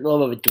nerd, a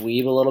little bit of a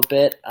dweeb, a little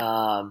bit.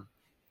 Not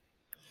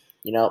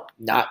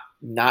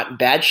not in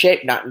bad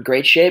shape, not in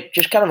great shape,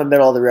 just kind of a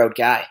middle of the road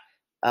guy.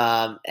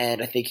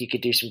 And I think he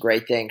could do some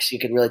great things. He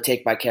could really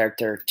take my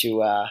character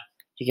to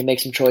he can make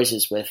some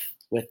choices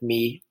with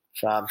me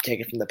from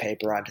taking from the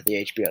paper onto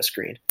the HBO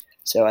screen.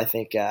 So I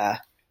think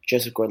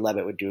Joseph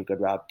Gordon-Levitt would do a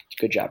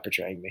good job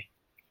portraying me.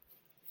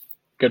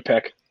 Good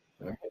pick.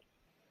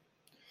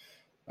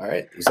 All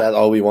right. Is that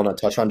all we want to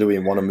touch on? Do we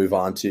want to move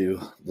on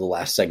to the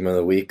last segment of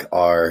the week,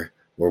 where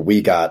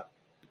we got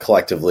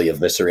collectively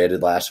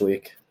eviscerated last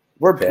week?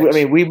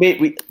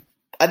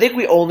 I think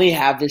we only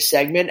have this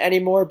segment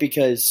anymore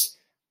because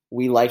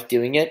we like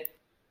doing it.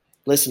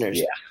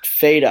 Listeners,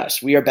 fade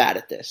us. We are bad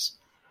at this.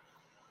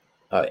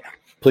 Oh yeah,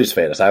 please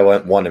fade us. I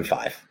went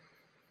 1-5.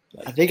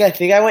 I think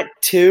I went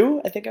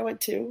 2.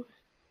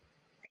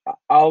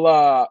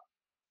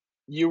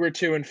 You were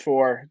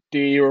 2-4.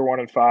 D, you were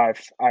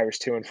 1-5. I was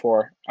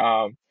 2-4.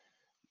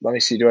 Let me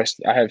see. Do I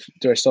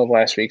still have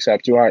last week's up?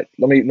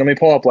 Let me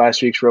pull up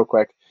last week's real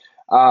quick.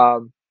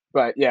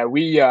 But yeah,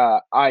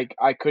 I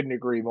couldn't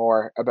agree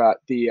more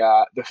about the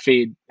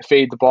fade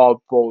the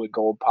ball bowl and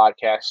gold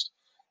podcast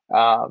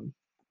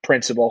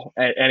principle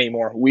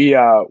anymore.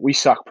 We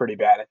suck pretty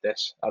bad at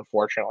this,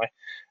 unfortunately.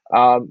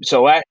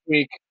 So last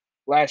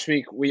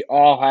week we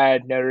all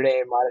had Notre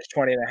Dame minus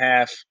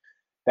 20.5.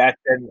 That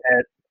didn't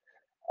hit.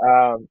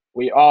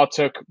 We all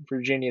took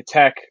Virginia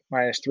Tech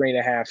minus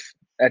 3.5.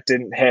 That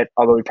didn't hit,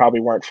 although we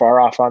probably weren't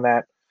far off on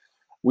that.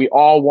 We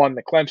all won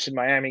the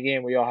Clemson-Miami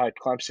game. We all had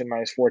Clemson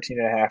minus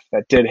 14.5.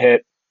 That did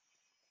hit.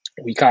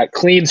 We got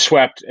clean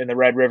swept in the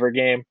Red River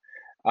game.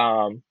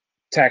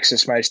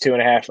 Texas minus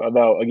 2.5,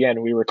 although,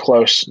 again, we were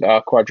close,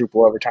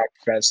 quadruple overtime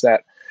defense.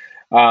 That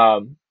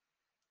one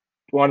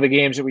of the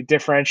games that we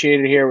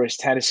differentiated here was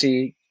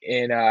Tennessee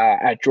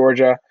at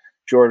Georgia.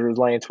 Georgia was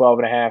laying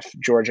 12.5.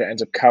 Georgia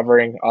ends up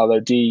covering, although,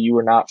 D, you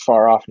were not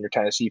far off in your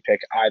Tennessee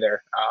pick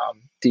either.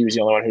 D was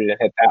the only one who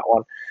didn't hit that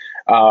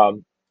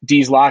one.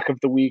 D's lock of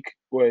the week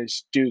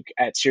was Duke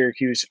at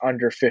Syracuse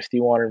under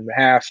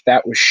 51.5.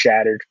 That was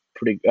shattered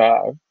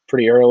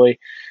pretty early.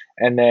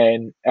 And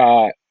then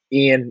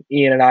Ian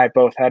and I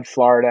both had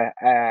Florida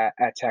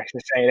at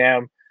Texas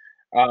A&M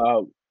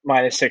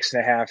minus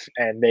 6.5,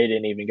 and they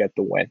didn't even get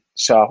the win.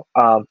 So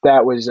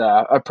that was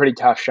a pretty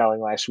tough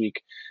showing last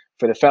week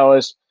for the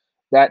fellas.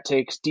 That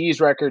takes D's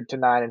record to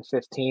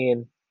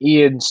 9-15,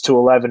 Ian's to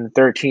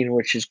 11-13,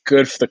 which is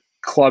good for the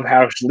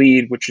clubhouse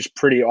lead, which is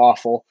pretty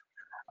awful.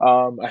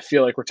 I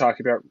feel like we're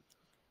talking about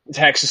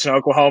Texas and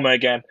Oklahoma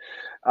again.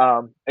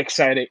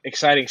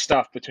 Exciting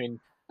stuff between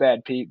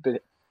bad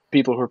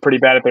people who are pretty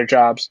bad at their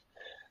jobs.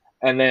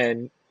 And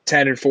then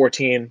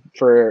 10-14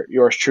 for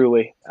yours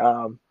truly.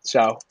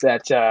 So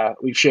that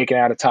we've shaken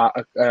out a top.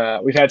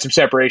 We've had some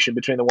separation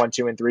between the 1,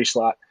 2, and 3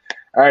 slot.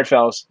 All right,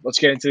 fellas, let's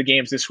get into the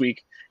games this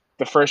week.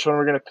 The first one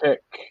we're gonna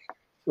pick.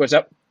 What's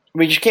up?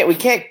 We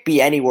can't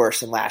be any worse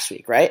than last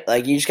week, right?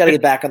 Like you just got to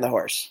get back on the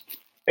horse.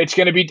 It's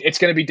gonna be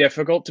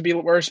difficult to be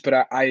worse, but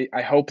I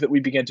hope that we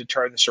begin to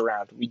turn this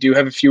around. We do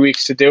have a few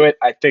weeks to do it.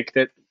 I think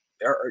that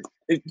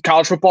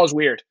college football is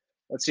weird.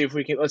 Let's see if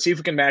we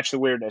can match the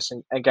weirdness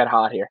and get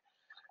hot here.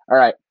 All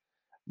right,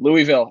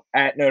 Louisville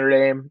at Notre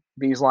Dame.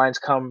 These lines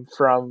come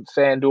from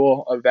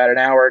FanDuel about an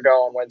hour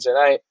ago on Wednesday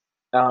night.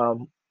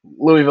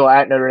 Louisville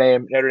at Notre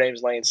Dame. Notre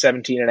Dame's laying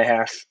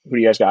 17.5. Who do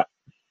you guys got?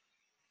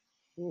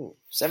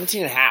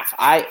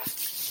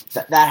 17.5.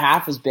 That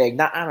half is big.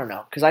 I don't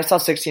know, because I saw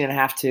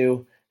 16.5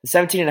 too. The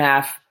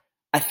 17.5.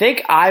 I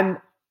think I'm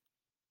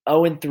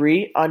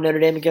 0-3 on Notre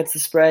Dame against the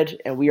spread,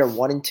 and we are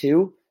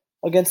 1-2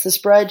 against the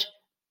spread.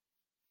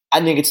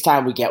 I think it's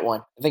time we get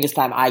one. I think it's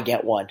time I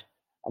get one.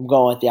 I'm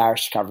going with the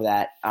Irish to cover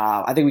that.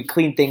 I think we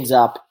clean things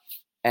up,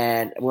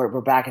 and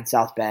we're back in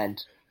South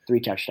Bend. 3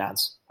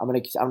 touchdowns. I'm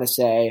gonna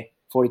say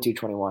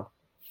 42-21.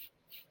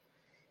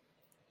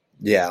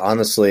 Yeah,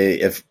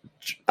 honestly,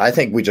 I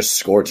think we just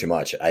score too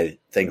much. I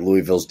think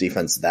Louisville's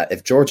defense, that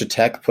if Georgia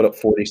Tech put up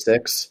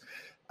 46,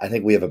 I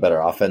think we have a better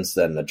offense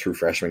than the true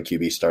freshman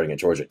QB starting at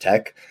Georgia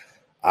Tech.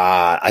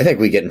 I think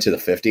we get into the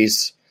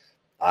 50s.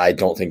 I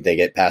don't think they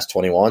get past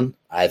 21.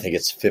 I think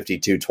it's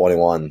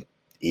 52-21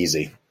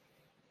 easy.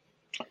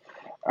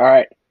 All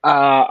right.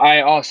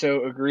 I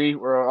also agree.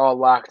 We're all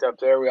locked up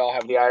there. We all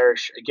have the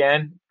Irish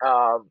again.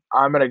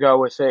 I'm going to go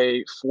with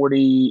a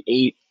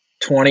 48-20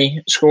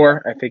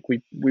 score. I think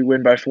we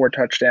win by 4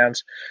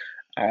 touchdowns.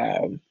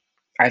 I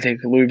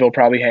think Louisville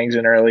probably hangs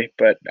in early,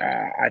 but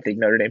I think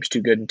Notre Dame's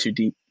too good and too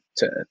deep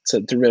to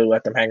really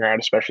let them hang around,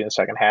 especially in the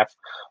second half.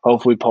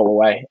 Hopefully pull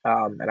away.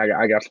 And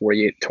I got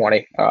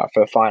 48-20 for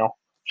the final.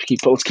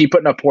 Let's keep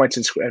putting up points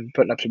and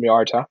putting up some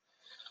yards, huh?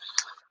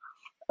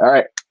 All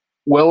right.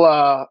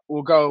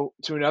 We'll go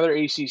to another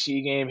ACC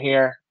game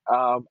here.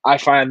 I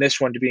find this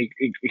one to be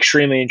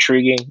extremely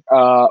intriguing.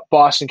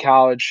 Boston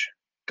College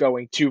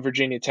going to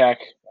Virginia Tech,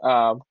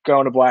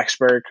 going to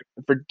Blacksburg.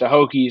 The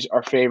Hokies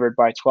are favored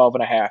by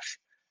 12.5.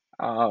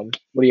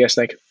 What do you guys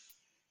think?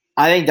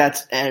 I think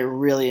that's a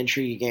really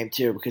intriguing game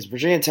too, because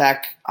Virginia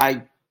Tech,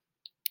 I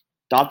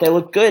thought they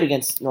looked good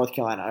against North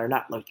Carolina, or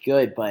not looked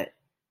good, but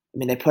I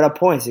mean they put up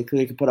points. They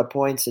clearly could put up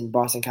points, and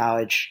Boston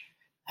College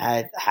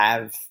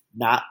have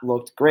not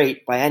looked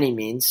great by any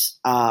means.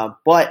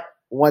 But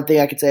one thing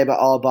I could say about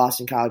all of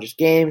Boston College's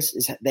games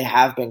is they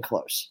have been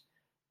close.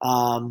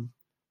 And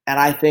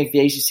I think the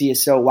ACC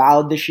is so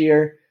wild this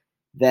year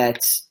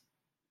that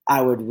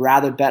I would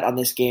rather bet on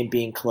this game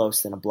being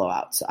close than a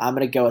blowout. So I'm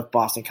going to go with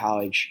Boston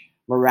College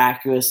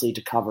miraculously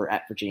to cover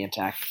at Virginia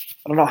Tech.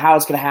 I don't know how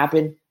it's going to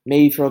happen.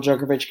 Maybe Phil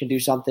Djokovic can do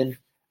something.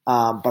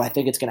 But I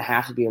think it's going to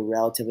have to be a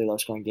relatively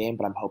low-scoring game,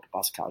 but I'm hoping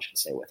Boston College can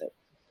stay with it.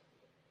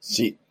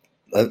 See,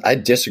 I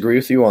disagree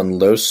with you on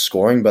low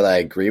scoring, but I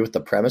agree with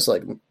the premise.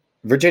 Like,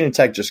 Virginia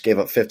Tech just gave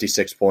up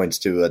 56 points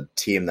to a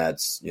team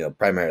that's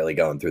primarily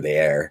going through the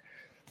air,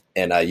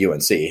 and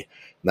UNC. And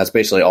that's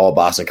basically all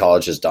Boston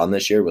College has done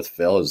this year with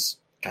Phil, is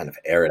kind of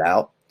air it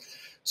out.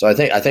 So I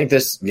think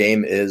this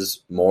game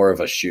is more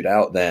of a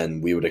shootout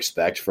than we would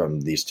expect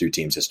from these two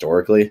teams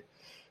historically.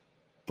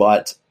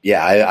 But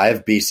yeah, I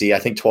have BC. I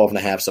think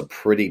 12.5 is a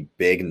pretty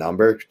big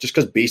number, just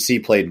because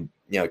BC played,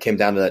 came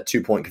down to that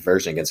 2-point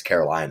conversion against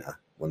Carolina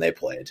when they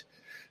played,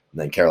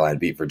 and then Carolina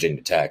beat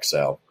Virginia Tech.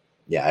 So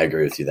yeah, I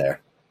agree with you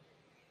there.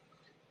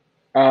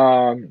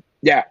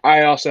 Yeah,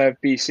 I also have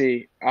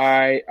BC.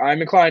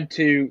 I'm inclined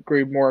to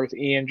agree more with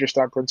Ian just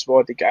on principle.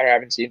 I think I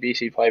haven't seen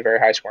BC play a very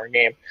high scoring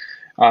game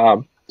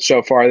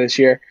so far this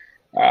year.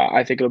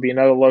 I think it'll be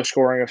another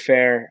low-scoring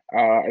affair,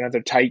 another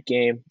tight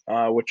game,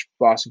 which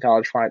Boston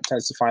College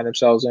tends to find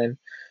themselves in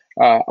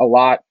a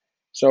lot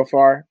so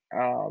far.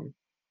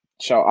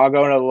 So I'll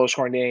go another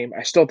low-scoring game.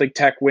 I still think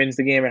Tech wins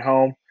the game at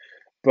home,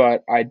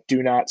 but I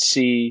do not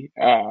see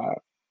them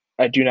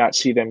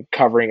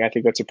covering. I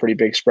think that's a pretty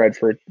big spread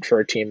for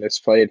a team that's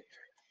played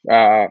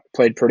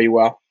pretty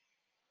well.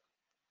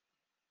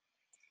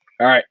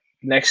 All right,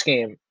 next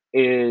game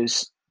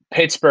is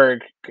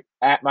Pittsburgh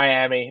at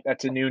Miami.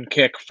 That's a noon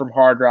kick from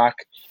Hard Rock.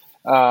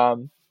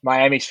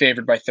 Miami's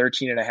favored by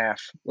 13.5.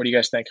 What do you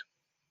guys think?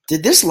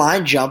 Did this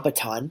line jump a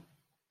ton?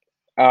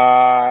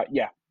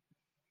 Yeah.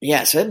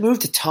 Yeah, so it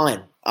moved a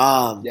ton.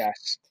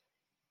 Yes.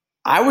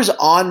 I was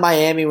on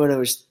Miami when it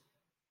was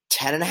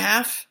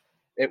 10.5.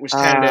 It was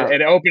 10.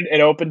 It opened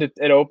at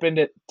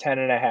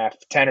 10.5,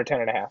 10 or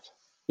 10.5.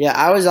 Yeah,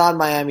 I was on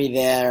Miami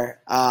there,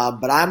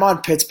 but I'm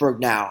on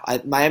Pittsburgh now.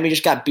 Miami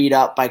just got beat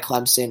up by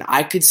Clemson.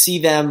 I could see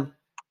them,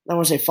 I don't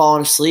want to say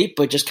falling asleep,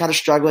 but just kind of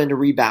struggling to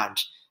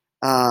rebound.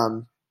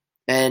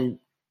 And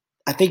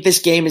I think this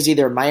game is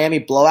either Miami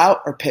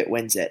blowout or Pitt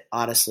wins it,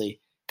 honestly.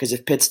 Because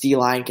if Pitt's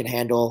D-line can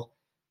handle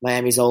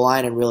Miami's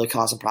O-line and really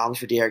cause some problems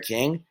for D'Eriq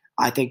King,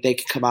 I think they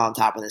could come out on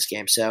top in this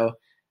game. So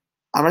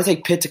I'm going to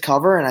take Pitt to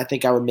cover, and I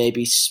think I would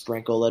maybe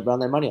sprinkle a little bit on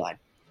their money line.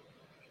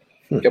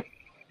 Yep.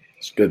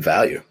 It's good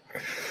value.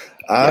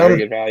 Very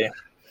good value.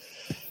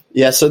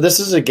 Yeah, so this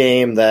is a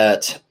game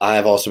that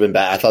I've also been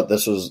back. I thought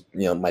this was,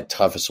 my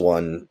toughest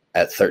one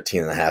at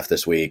 13.5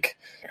 this week.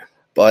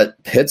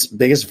 But Pitt's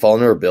biggest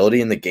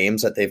vulnerability in the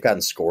games that they've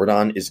gotten scored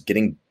on is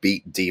getting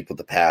beat deep with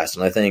the pass.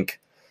 And I think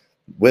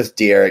with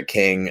D'Eriq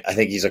King, I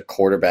think he's a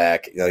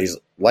quarterback. He's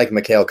like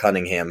Mikael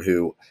Cunningham,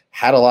 who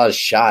had a lot of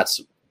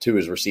shots to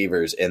his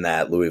receivers in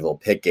that Louisville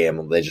Pitt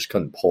game. They just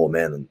couldn't pull him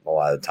in a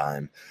lot of the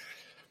time.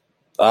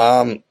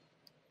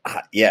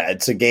 Yeah,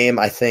 it's a game.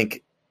 I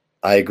think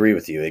I agree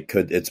with you.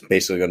 It's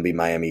basically going to be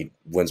Miami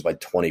wins by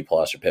 20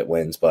 plus or Pitt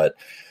wins, but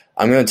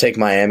I'm going to take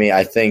Miami.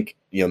 I think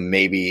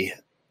maybe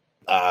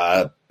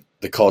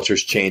the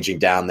culture's changing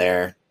down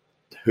there.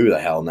 Who the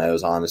hell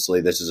knows?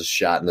 Honestly, this is a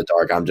shot in the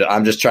dark.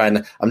 I'm just trying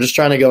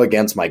to go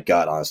against my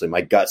gut. Honestly,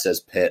 my gut says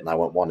Pitt, and I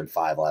went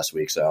 1-5 last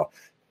week, so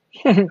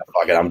fuck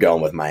it. I'm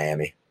going with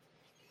Miami.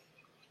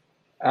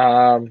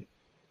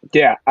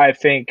 Yeah, I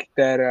think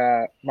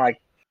that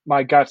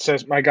my gut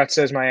says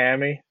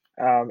Miami,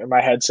 and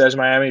my head says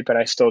Miami, but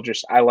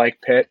I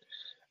like Pitt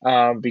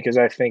because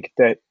I think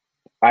the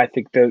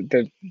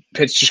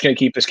Pitt's just going to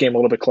keep this game a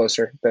little bit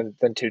closer than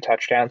 2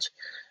 touchdowns.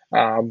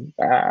 I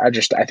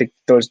think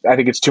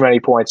it's too many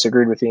points.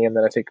 Agreed with Ian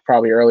that I think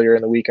probably earlier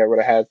in the week I would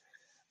have had.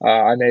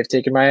 I may have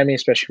taken Miami,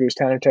 especially if it was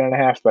 10 or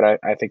 10.5, but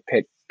I think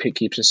Pitt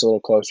keeps us a little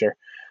closer,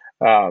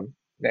 and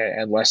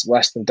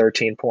less than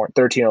 13 or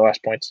less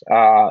points.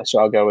 So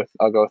I'll go with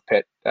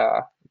Pitt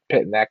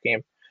in that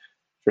game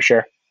for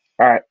sure.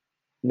 All right,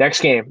 next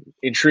game,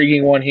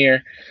 intriguing one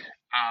here,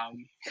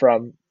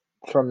 from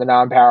the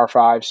non-power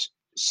fives.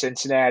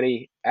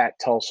 Cincinnati at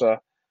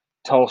Tulsa.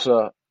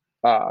 Tulsa's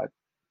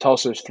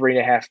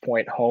 3.5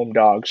 point home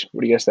dogs.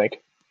 What do you guys think?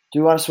 Do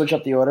you want to switch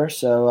up the order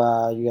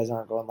so you guys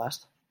aren't going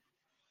last?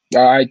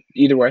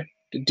 Either way.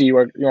 Do you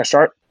want to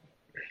start?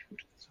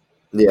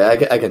 Yeah,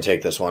 I can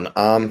take this one.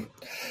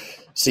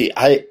 See,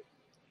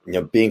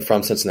 being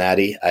from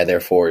Cincinnati, I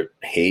therefore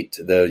hate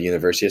the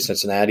University of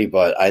Cincinnati,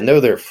 but I know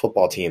their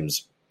football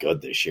team's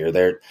good this year.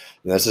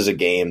 This is a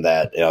game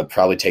that I'd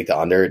probably take the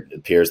under. It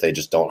appears they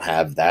just don't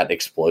have that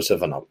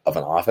explosive of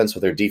an offense,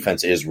 but their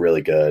defense is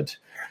really good.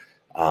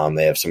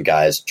 They have some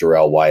guys,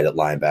 Jarrell White at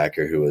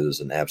linebacker, who was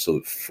an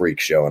absolute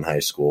freak show in high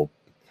school.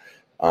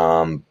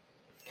 I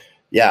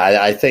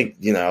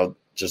think,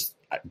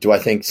 do I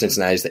think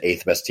Cincinnati's the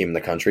 8th best team in the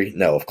country?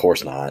 No, of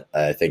course not.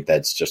 I think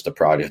that's just a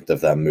product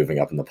of them moving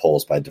up in the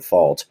polls by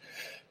default.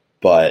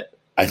 but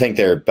I think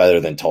they're better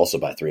than Tulsa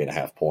by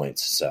 3.5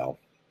 points. So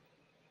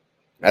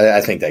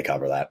I think they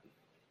cover that.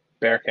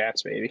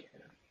 Bearcats, baby.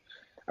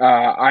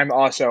 I'm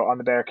also on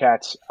the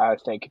Bearcats. I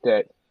think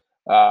that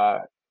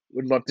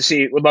would love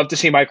to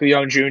see Michael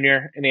Young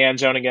Jr. in the end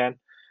zone again.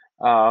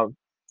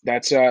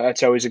 That's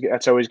always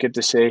good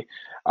to see.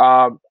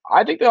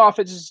 I think the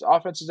offense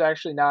is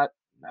actually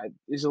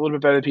is a little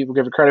bit better than people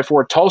give it credit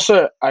for.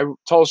 Tulsa, I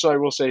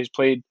will say, has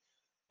played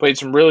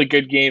some really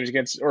good games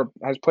against, or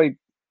has played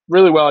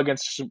really well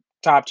against some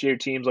top tier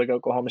teams like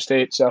Oklahoma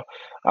State. So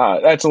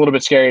that's a little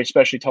bit scary,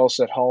 especially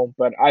Tulsa at home.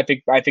 But I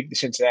think the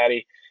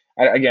Cincinnati,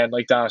 again,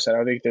 like Donna said,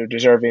 I think they're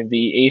deserving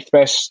the 8th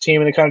best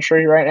team in the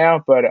country right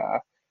now. But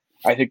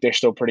I think they're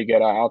still pretty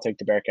good. I'll take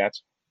the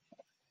Bearcats.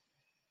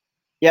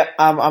 Yep,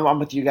 I'm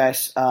with you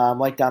guys.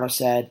 Like Donna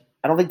said,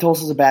 I don't think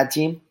Tulsa's a bad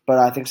team, but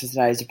I think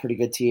Cincinnati is a pretty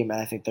good team, and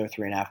I think they're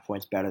 3.5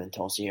 points better than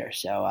Tulsa here.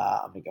 So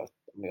I'm gonna go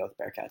with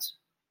Bearcats.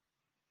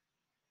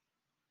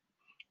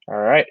 All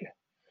right.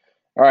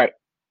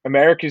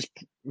 America's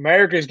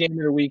game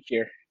of the week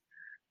here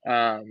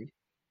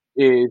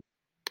is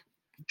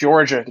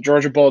Georgia. The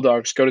Georgia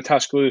Bulldogs go to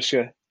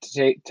Tuscaloosa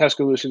to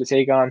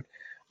take on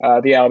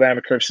the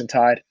Alabama Crimson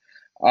Tide.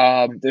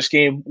 This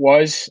game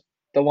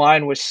the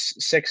line was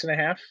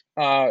 6.5.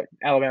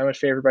 Alabama was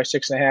favored by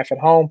 6.5 at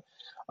home.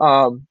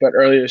 But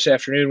earlier this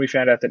afternoon, we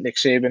found out that Nick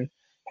Saban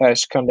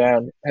has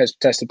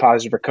tested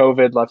positive for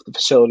COVID, left the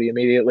facility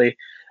immediately.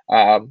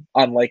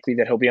 Unlikely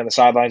that he'll be on the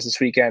sidelines this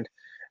weekend.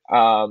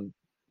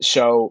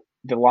 So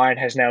the line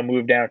has now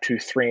moved down to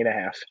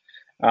 3.5.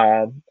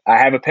 I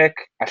have a pick.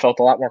 I felt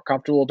a lot more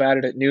comfortable about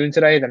it at noon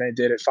today than I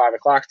did at 5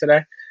 o'clock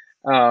today.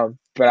 But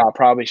I'll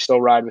probably still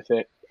ride with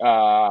it.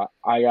 I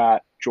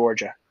got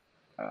Georgia.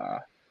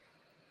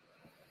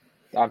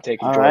 I'm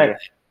taking Georgia.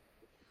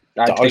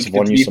 Right. Dogs have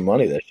won you some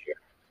money this year.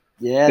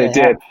 Yeah, they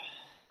did.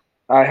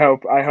 I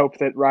hope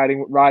that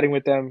riding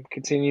with them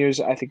continues.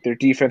 I think their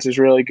defense is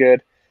really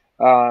good.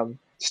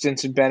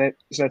 Stetson Bennett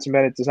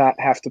does not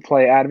have to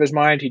play out of his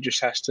mind. He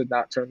just has to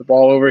not turn the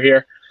ball over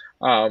here.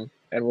 And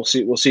we'll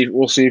see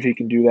if he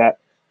can do that.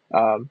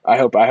 I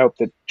hope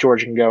that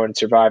Georgia can go and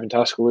survive in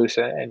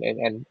Tuscaloosa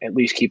and at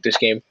least keep this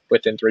game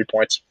within 3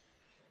 points.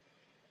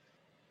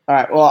 All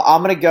right. Well,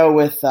 I'm gonna go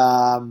with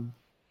Bama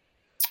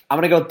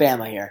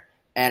here,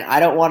 and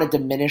I don't want to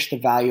diminish the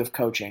value of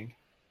coaching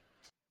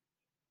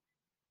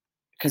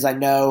because I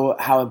know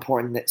how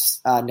important Nick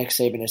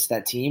Saban is to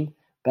that team.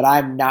 But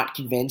I'm not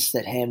convinced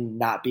that him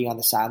not being on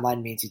the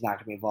sideline means he's not going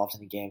to be involved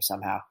in the game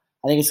somehow.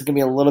 I think it's going to be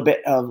a little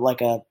bit of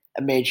like a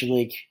major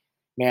league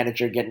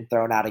manager getting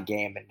thrown out of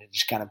game and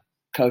just kind of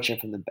coaching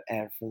from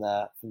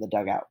the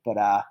dugout.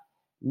 But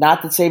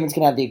not that Saban's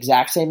going to have the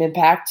exact same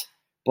impact,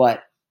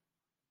 but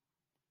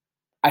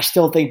I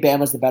still think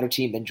Bama's the better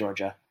team than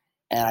Georgia,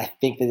 and I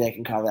think that they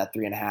can cover that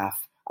 3.5.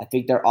 I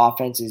think their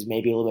offense is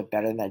maybe a little bit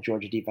better than that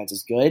Georgia defense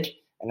is good,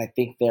 and I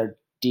think their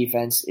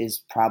defense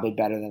is probably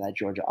better than that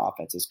Georgia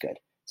offense is good.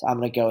 So I'm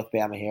going to go with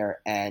Bama here,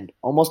 and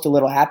almost a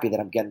little happy that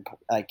I'm getting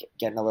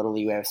a little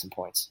leeway with some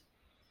points.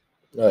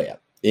 Oh yeah,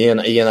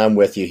 Ian, I'm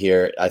with you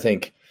here. I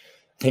think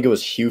it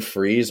was Hugh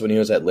Freeze when he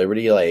was at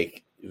Liberty.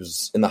 Like, he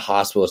was in the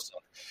hospital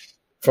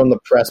from the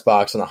press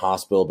box in the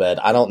hospital bed.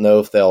 I don't know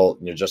if they'll,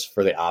 just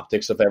for the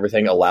optics of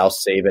everything, allow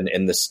Saban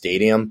in the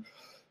stadium,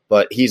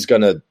 but he's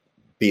going to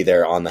be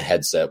there on the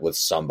headset with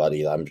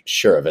somebody. I'm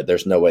sure of it.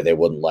 There's no way they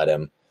wouldn't let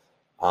him.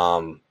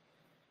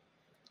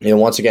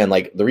 Once again,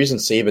 like, the reason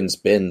Saban's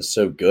been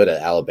so good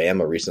at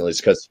Alabama recently is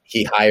because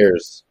he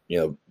hires,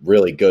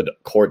 really good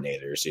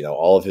coordinators.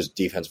 All of his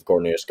defensive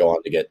coordinators go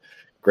on to get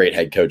great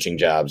head coaching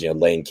jobs.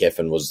 Lane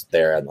Kiffin was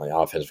there on the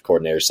offensive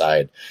coordinator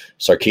side.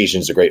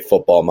 Sarkisian's a great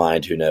football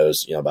mind who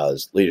knows, about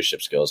his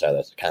leadership skills, had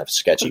a kind of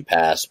sketchy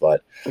past,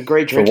 but a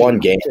great for one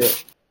game.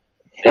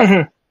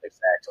 Yeah,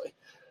 exactly.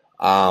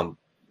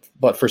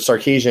 But for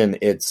Sarkisian,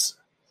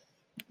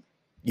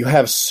 you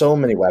have so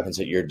many weapons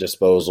at your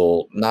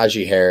disposal.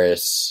 Najee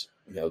Harris,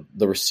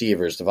 the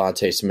receivers,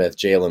 Devontae Smith,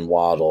 Jalen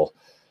Waddle.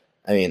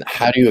 I mean,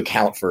 how do you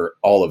account for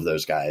all of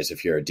those guys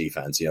if you're a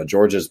defense?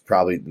 Georgia's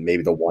probably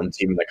maybe the one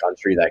team in the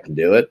country that can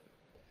do it.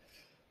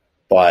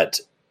 But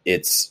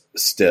it's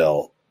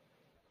still,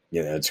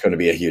 it's going to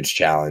be a huge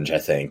challenge, I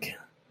think.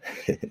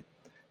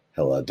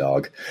 Hello,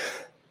 dog.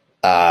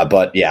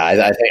 But yeah,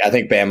 I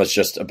think Bama's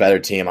just a better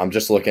team. I'm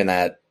just looking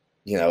at,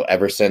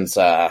 ever since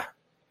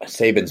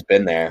Saban's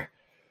been there,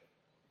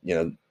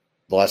 the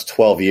last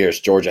 12 years,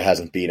 Georgia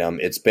hasn't beat them.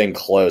 It's been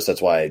close.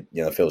 That's why,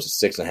 if it was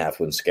a 6.5,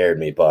 wouldn't scared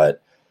me.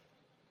 But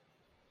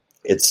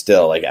it's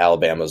still like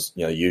Alabama's,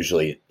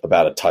 usually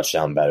about a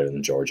touchdown better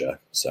than Georgia.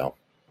 So,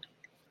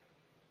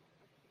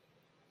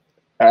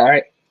 all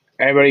right,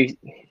 anybody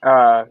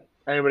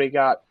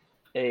got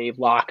a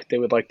lock they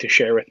would like to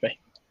share with me?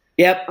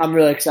 Yep, I'm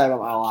really excited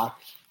about my lock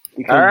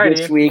because all right,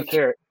 this week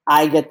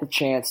I get the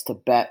chance to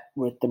bet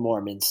with the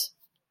Mormons.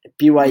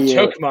 BYU you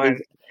took mine.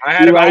 I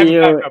had a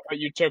backup, but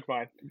you took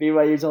mine.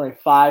 BYU's only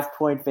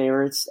 5-point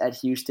favorites at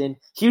Houston.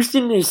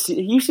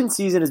 Houston's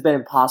season has been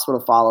impossible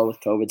to follow with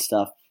COVID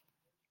stuff.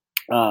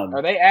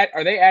 Are they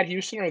at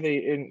Houston or are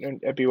they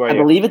at BYU?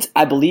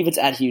 I believe it's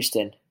at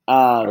Houston.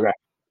 Okay.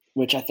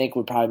 Which I think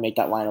would probably make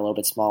that line a little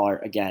bit smaller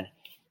again.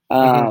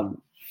 Mm-hmm.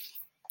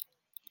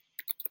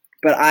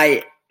 But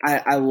I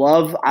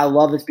love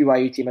this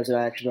BYU team, as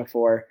I mentioned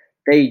before.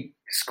 They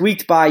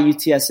squeaked by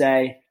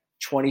UTSA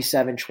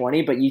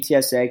 27-20, but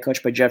UTSA,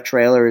 coached by Jeff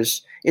Traylor,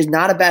 is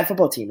not a bad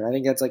football team. And I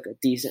think that's like a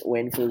decent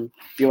win for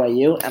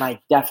BYU, and I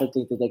definitely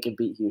think that they can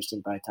beat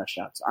Houston by a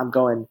touchdown. So I'm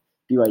going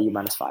BYU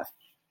 -5.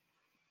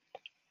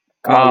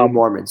 Come on, you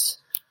Mormons.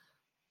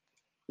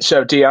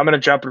 So D, I'm going to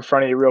jump in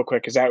front of you real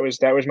quick because that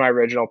was my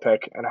original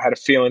pick, and I had a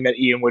feeling that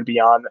Ian would be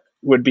on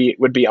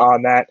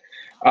that.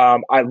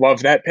 I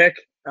love that pick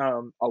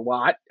a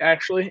lot,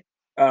 actually.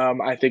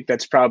 I think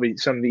that's probably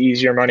some of the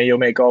easier money you'll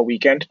make all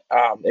weekend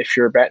if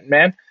you're a betting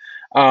man.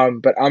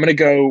 But I'm going to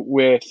go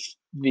with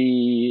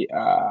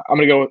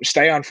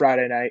stay on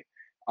Friday night.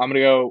 I'm going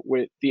to go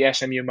with the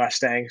SMU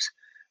Mustangs.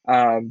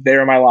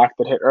 They're my lock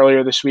that hit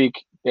earlier this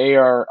week. They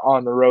are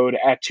on the road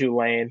at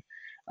Tulane.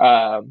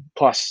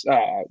 Plus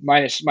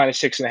minus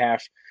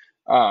 6.5.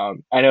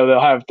 I know they'll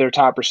have their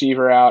top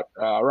receiver out,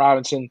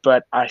 Robinson,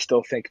 but I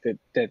still think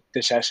that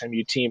this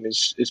SMU team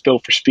is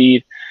built for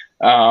speed,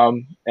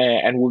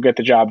 and we'll get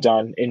the job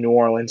done in New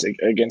Orleans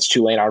against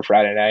Tulane on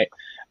Friday night.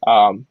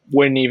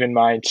 Wouldn't even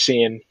mind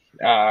seeing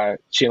a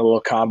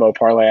little combo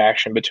parlay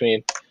action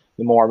between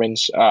the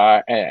Mormons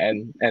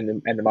and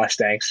the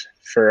Mustangs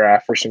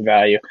for some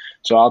value.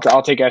 So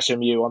I'll take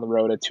SMU on the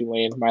road at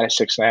Tulane minus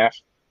 6.5.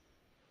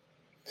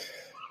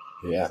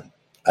 Yeah.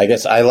 I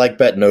guess I like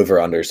betting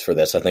over-unders for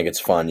this. I think it's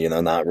fun,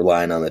 not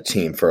relying on the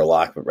team for a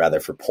lock, but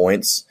rather for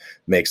points.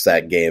 Makes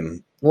that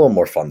game a little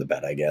more fun to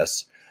bet, I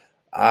guess.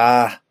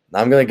 I'm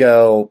going to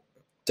go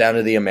down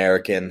to the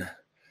American.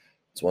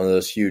 It's one of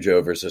those huge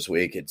overs this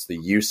week. It's the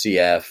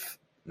UCF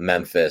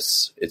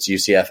Memphis. It's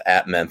UCF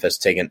at Memphis,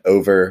 taking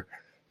over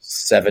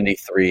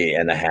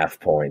 73.5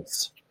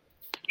 points.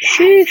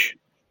 Sheesh.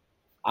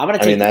 I'm going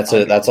to take that's a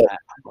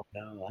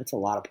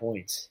lot of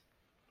points.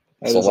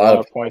 That's a lot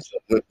of points.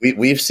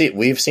 We've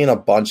seen a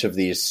bunch of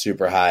these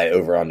super high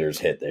over-unders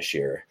hit this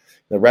year.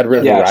 The Red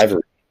River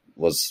rivalry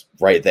was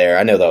right there.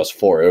 I know that was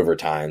 4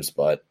 overtimes,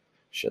 but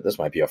shit, this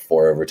might be a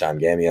 4 overtime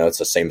game. It's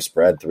the same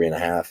spread,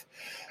 3.5.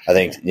 I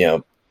think,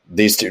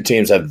 these two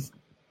teams have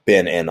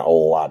been in a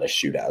lot of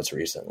shootouts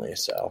recently.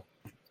 So,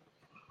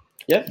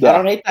 yeah, I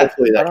don't hate that.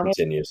 Hopefully that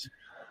continues.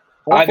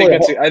 I think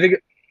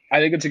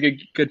it's a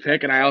good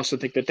pick, and I also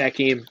think that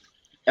game,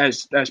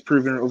 as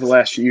proven over the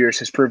last few years,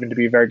 has proven to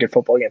be a very good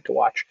football game to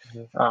watch.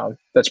 Mm-hmm.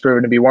 That's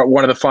proven to be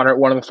one of the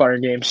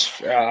funner games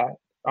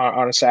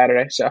on a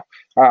Saturday. So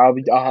I'll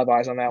have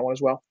eyes on that one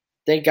as well.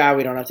 Thank God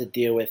we don't have to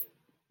deal with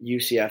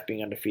UCF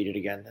being undefeated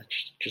again. That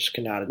just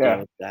cannot deal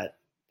with that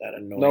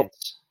annoyance. Nope.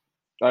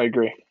 I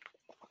agree.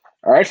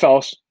 All right,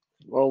 fellas.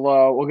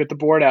 We'll get the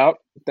board out.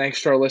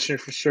 Thanks to our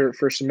listeners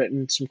for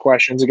submitting some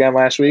questions again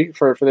last week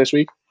for this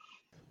week.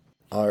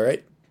 All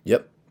right.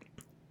 Yep.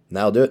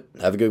 That'll do it.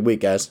 Have a good week,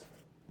 guys.